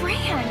so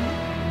grand.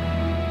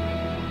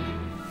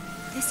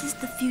 This is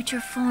the future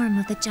form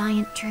of the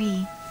giant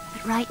tree,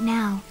 but right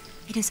now,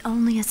 it is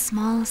only a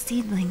small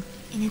seedling.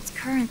 In its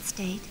current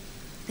state,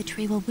 the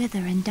tree will wither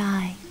and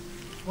die.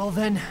 Well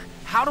then,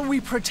 how do we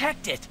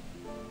protect it?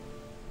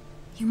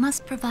 You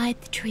must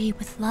provide the tree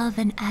with love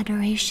and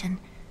adoration.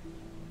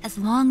 As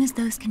long as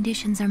those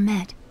conditions are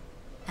met,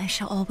 I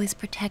shall always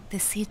protect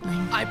this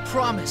seedling. I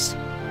promise,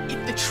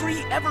 if the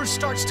tree ever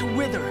starts to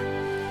wither,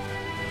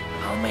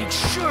 I'll make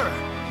sure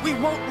we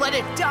won't let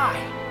it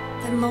die.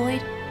 Then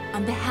Lloyd,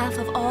 on behalf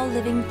of all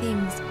living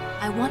things,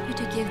 I want you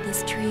to give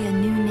this tree a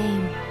new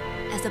name,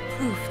 as a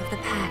proof of the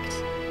pact.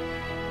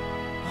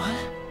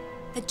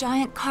 What? The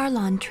giant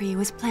Carlon tree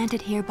was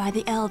planted here by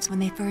the elves when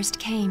they first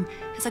came,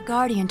 as a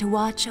guardian to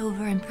watch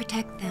over and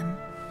protect them.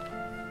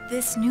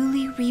 This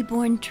newly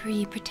reborn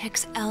tree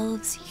protects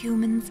elves,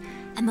 humans,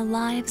 and the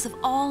lives of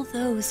all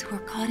those who are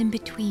caught in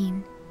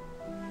between.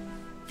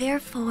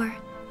 Therefore,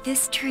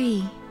 this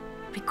tree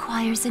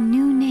requires a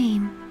new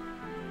name.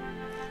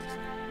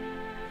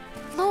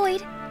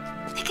 Lloyd,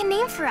 pick a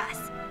name for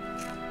us.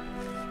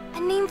 A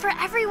name for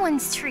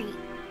everyone's tree.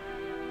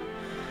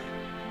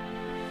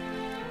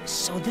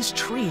 So this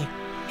tree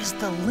is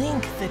the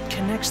link that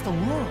connects the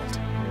world.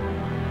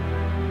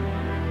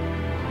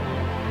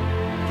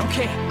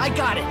 Okay, I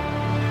got it.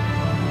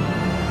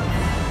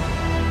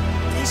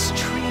 This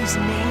tree's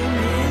name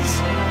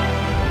is...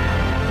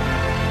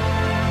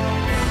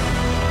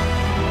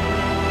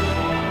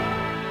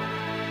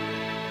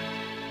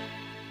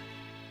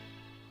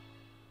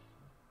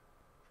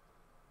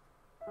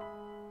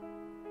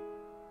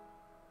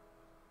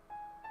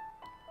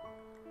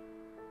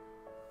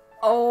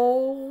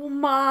 Oh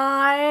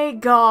my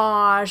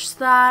gosh,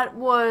 that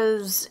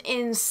was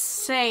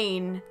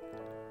insane.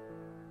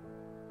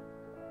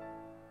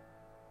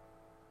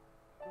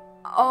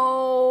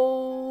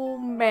 Oh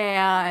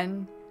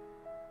man.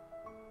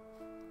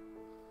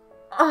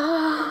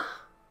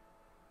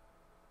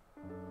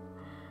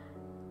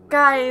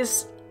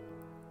 Guys,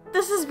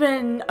 this has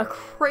been a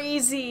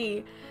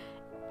crazy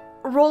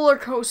roller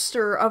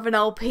coaster of an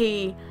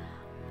LP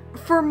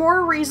for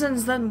more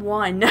reasons than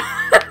one.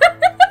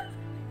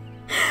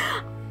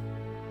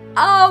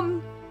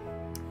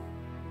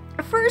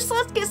 First,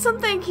 let's get some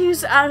thank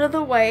yous out of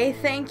the way.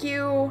 Thank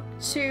you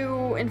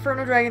to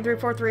Inferno Dragon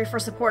 343 for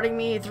supporting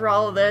me through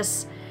all of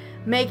this,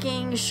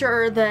 making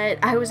sure that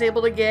I was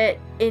able to get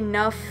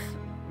enough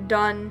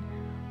done,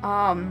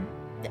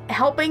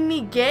 helping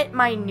me get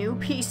my new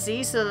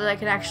PC so that I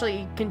can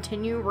actually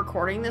continue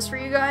recording this for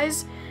you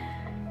guys.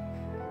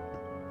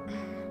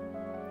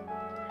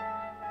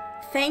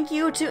 Thank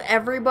you to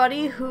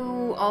everybody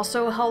who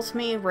also helped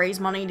me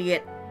raise money to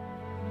get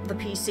the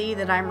PC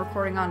that I'm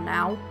recording on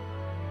now.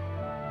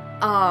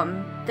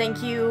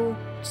 Thank you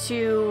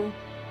to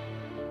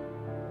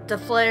the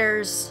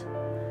Flares.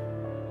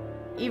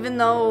 Even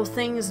though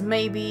things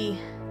may be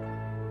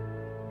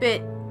a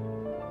bit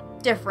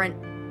different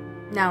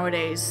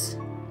nowadays,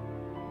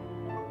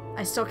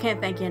 I still can't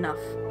thank you enough,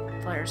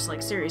 Flares.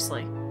 Like,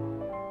 seriously.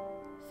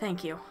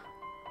 Thank you.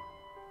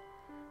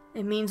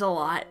 It means a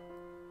lot.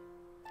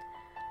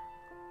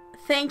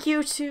 Thank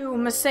you to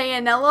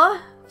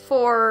Masayanella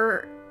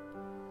for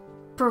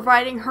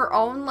providing her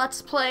own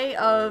Let's Play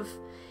of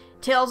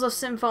Tales of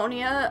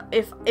Symphonia.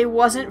 If it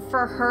wasn't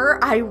for her,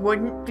 I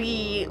wouldn't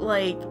be,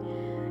 like,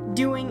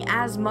 doing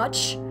as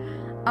much,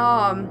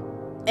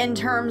 in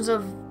terms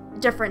of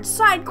different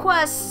side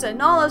quests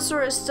and all that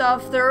sort of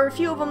stuff. There are a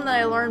few of them that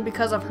I learned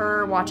because of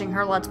her, watching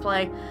her Let's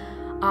Play,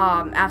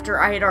 after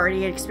I had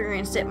already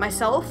experienced it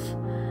myself.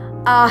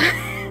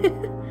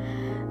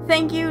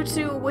 Thank you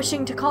to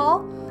Wishing to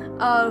Call,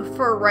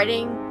 for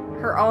writing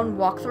her own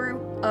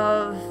walkthrough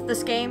of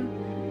this game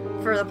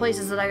for the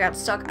places that I got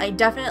stuck. I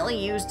definitely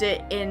used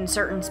it in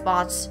certain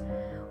spots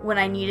when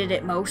I needed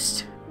it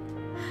most.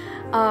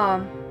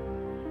 I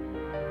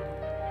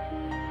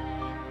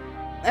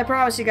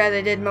promise you guys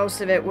I did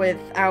most of it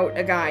without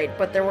a guide,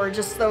 but there were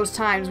just those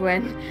times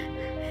when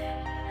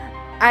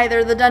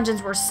either the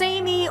dungeons were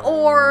samey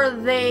or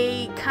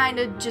they kind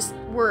of just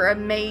were a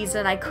maze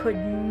and I could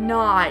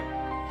not,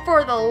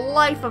 for the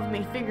life of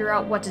me, figure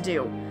out what to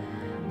do.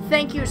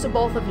 Thank you to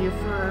both of you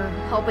for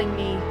helping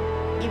me,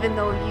 even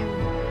though you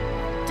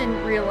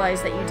didn't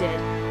realize that you did.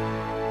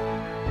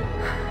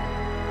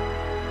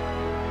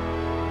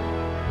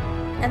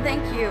 And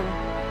thank you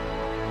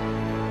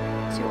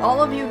to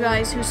all of you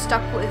guys who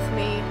stuck with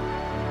me,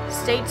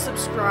 stayed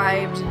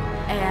subscribed,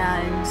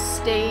 and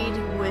stayed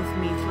with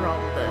me through all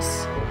of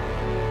this.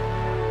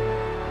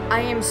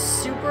 I am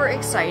super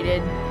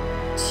excited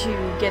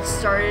to get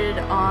started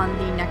on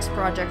the next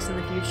projects in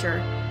the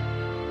future.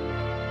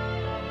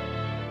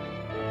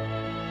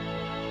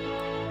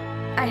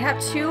 I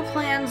have 2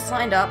 plans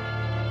lined up.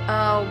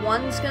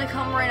 One's gonna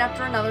come right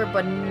after another,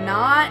 but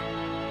not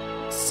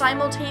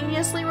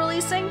simultaneously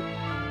releasing.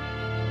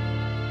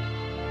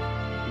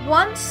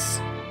 Once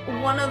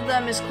one of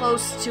them is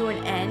close to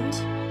an end,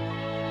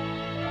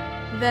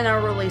 then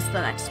I'll release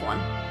the next one.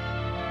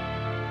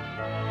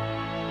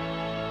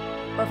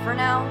 But for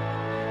now,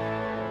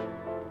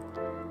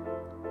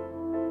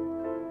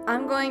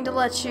 I'm going to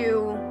let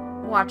you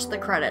watch the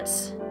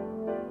credits.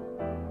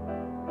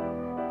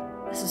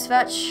 This is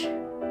Fetch,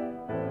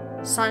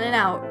 signing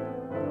out.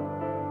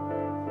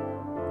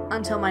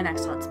 Until my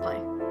next Let's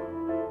Play.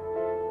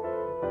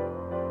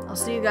 I'll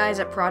see you guys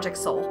at Project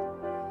Soul.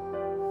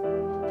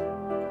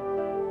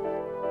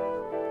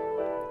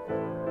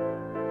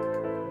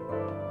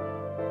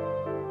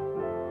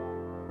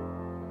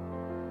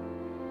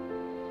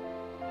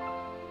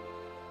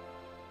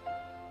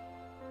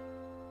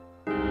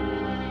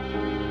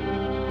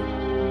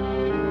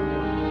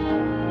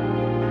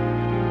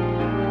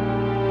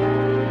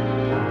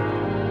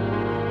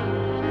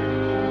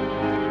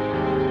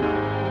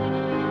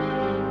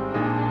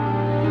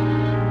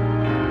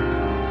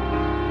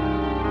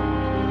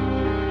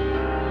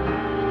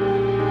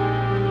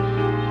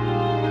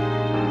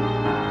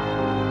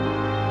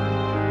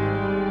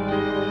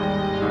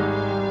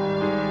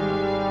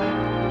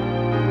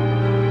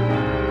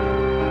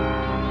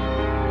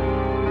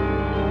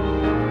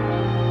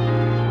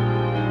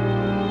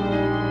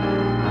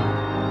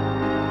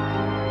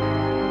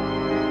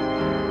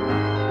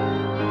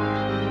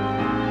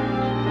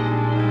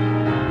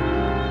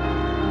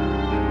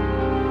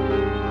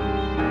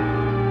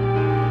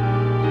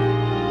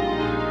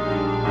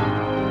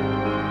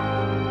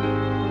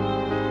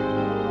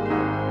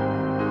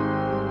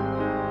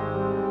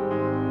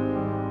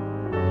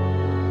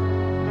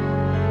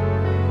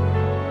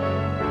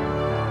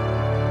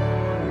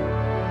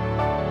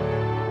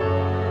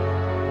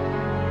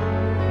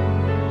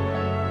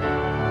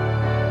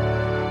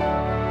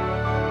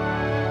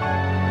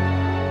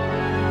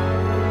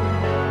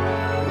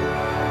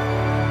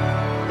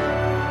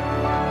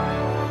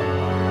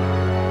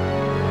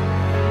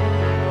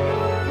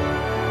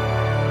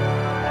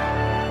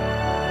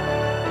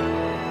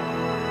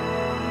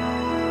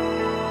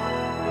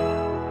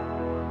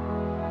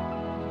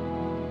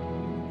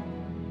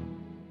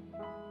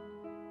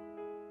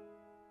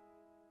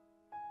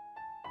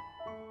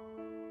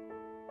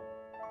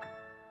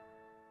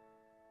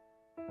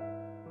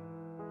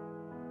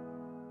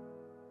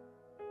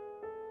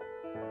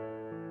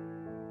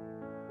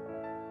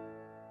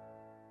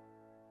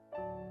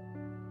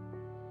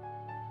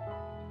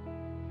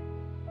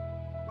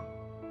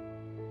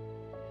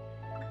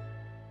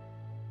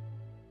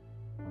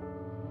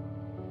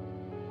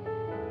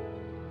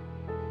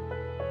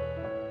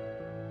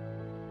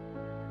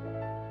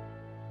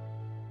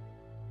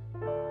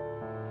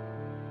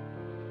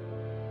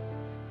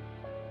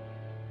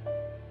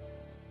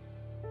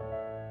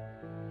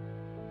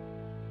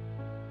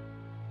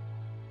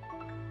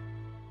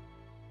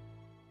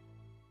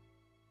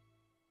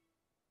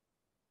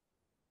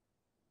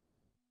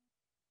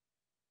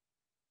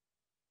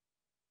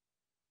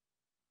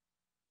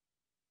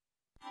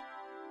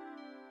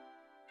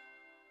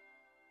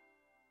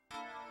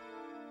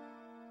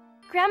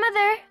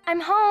 Grandmother, I'm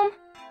home.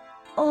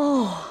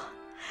 Oh,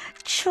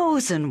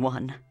 chosen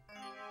one.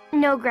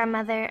 No,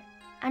 Grandmother,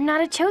 I'm not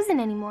a chosen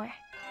anymore.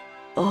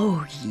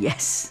 Oh,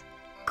 yes,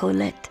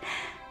 Colette.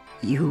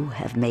 You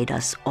have made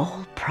us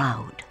all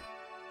proud.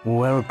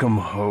 Welcome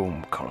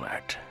home,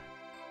 Colette.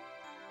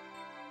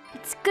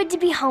 It's good to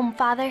be home,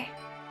 Father.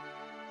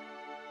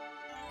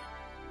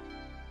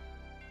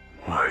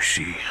 I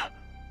see.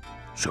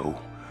 So,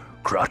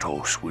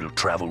 Kratos will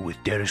travel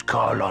with Darius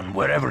Karlon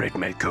wherever it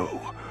may go.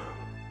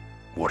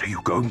 What are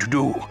you going to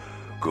do?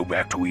 Go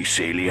back to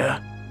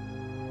Iselia?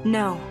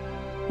 No.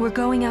 We're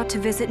going out to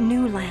visit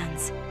new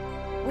lands.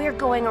 We're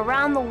going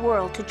around the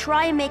world to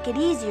try and make it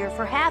easier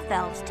for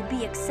half-elves to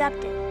be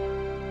accepted.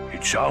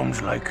 It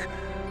sounds like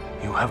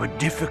you have a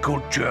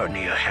difficult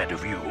journey ahead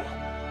of you.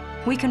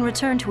 We can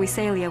return to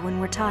Iselia when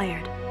we're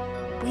tired.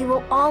 We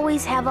will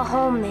always have a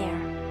home there.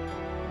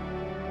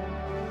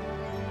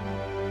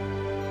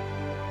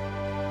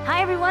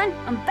 Hi, everyone.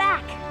 I'm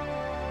back.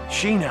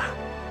 Sheena,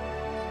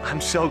 I'm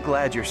so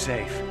glad you're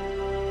safe.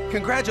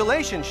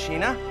 Congratulations,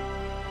 Sheena.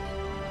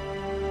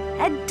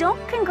 And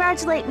don't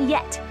congratulate me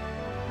yet.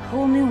 A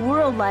whole new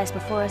world lies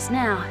before us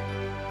now.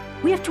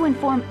 We have to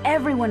inform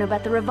everyone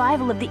about the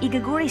revival of the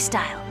Igaguri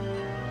style.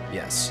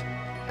 Yes,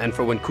 and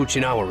for when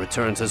Kuchinawa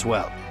returns as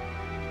well.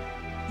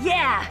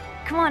 Yeah!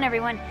 Come on,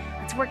 everyone.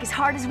 Let's work as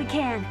hard as we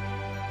can.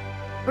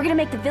 We're gonna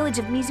make the village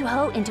of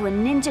Mizuho into a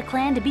ninja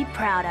clan to be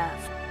proud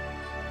of.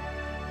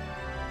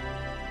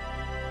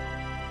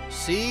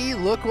 See,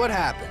 look what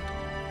happened.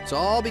 It's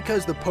all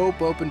because the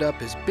Pope opened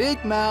up his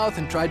big mouth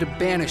and tried to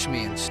banish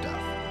me and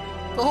stuff.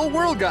 The whole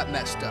world got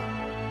messed up.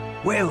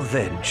 Well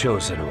then,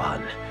 Chosen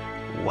One,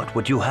 what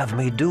would you have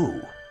me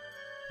do?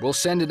 We'll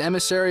send an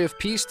emissary of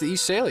peace to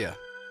Iselia.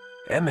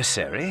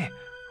 Emissary?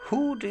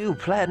 Who do you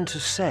plan to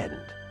send?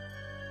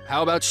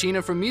 How about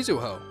Sheena from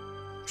Mizuho?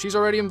 She's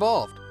already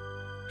involved.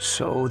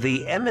 So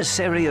the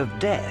emissary of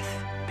death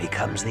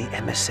becomes the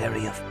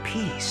emissary of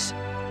peace.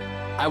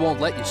 I won't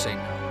let you say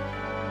no.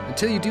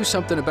 Until you do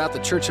something about the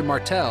Church of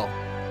Martel,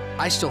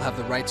 I still have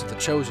the rights of the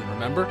Chosen,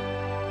 remember?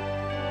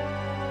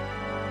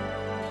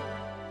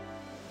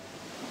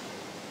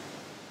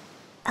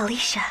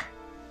 Alicia,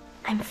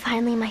 I'm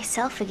finally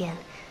myself again.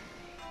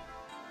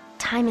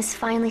 Time is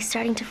finally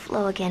starting to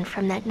flow again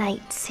from that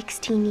night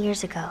 16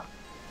 years ago.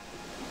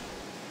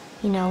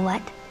 You know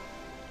what?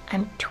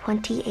 I'm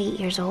 28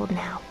 years old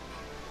now.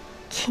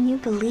 Can you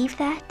believe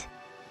that?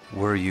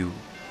 Were you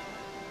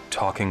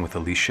talking with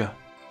Alicia?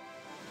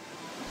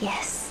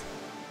 Yes.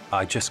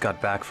 I just got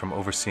back from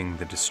overseeing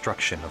the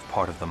destruction of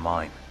part of the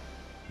mine.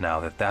 Now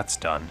that that's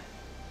done,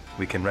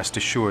 we can rest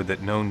assured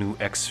that no new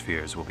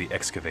X-spheres will be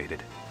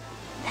excavated.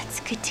 That's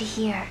good to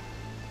hear.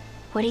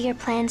 What are your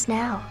plans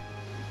now?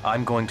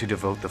 I'm going to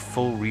devote the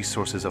full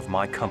resources of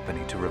my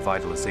company to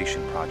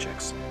revitalization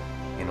projects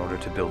in order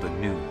to build a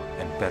new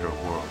and better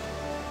world.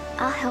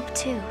 I'll help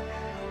too.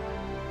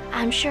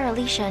 I'm sure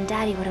Alicia and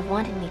Daddy would have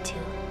wanted me to.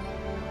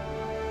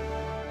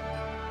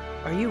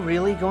 Are you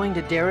really going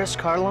to Darius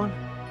Karlon?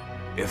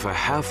 If a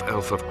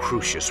half-elf of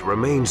Crucius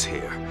remains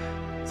here,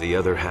 the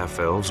other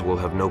half-elves will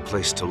have no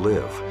place to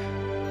live.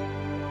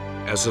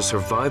 As a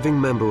surviving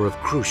member of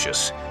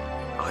Crucius,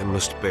 I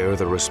must bear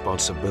the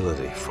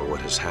responsibility for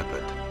what has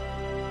happened.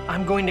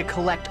 I'm going to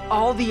collect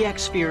all the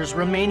X-spheres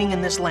remaining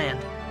in this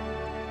land.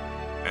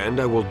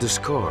 And I will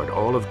discard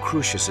all of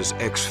Crucius's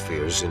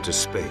X-spheres into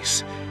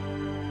space.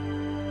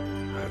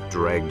 I've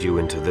dragged you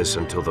into this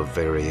until the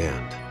very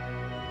end.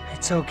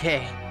 It's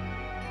okay.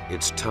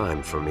 It's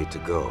time for me to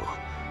go.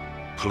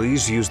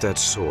 Please use that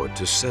sword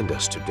to send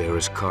us to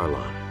Darius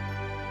Karlon.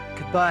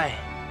 Goodbye,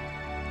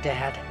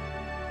 Dad.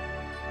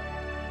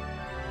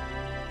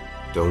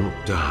 Don't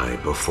die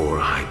before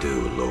I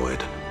do,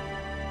 Lloyd.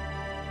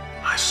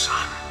 My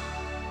son.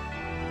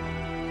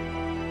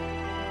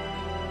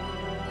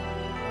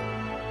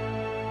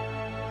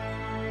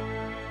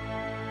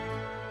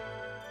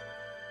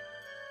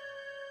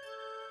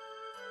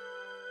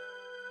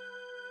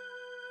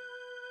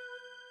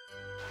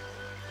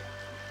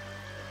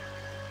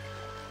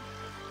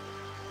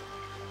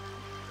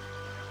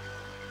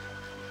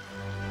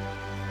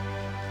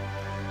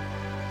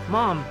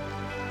 Mom,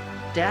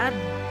 Dad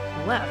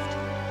left.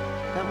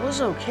 That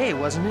was okay,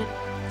 wasn't it?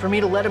 For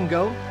me to let him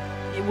go?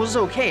 It was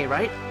okay,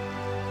 right?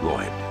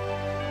 Lloyd,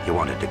 you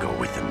wanted to go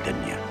with him,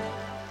 didn't you?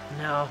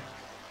 No.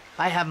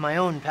 I have my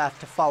own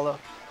path to follow.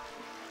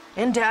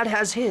 And Dad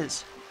has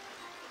his.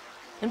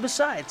 And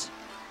besides,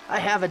 I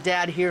have a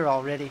dad here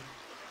already.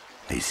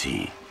 I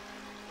see.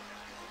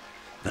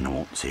 Then I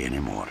won't say any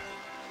more.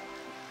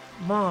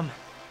 Mom,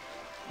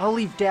 I'll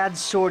leave Dad's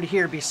sword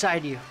here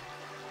beside you.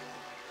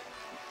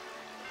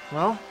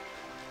 Well,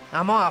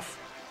 I'm off.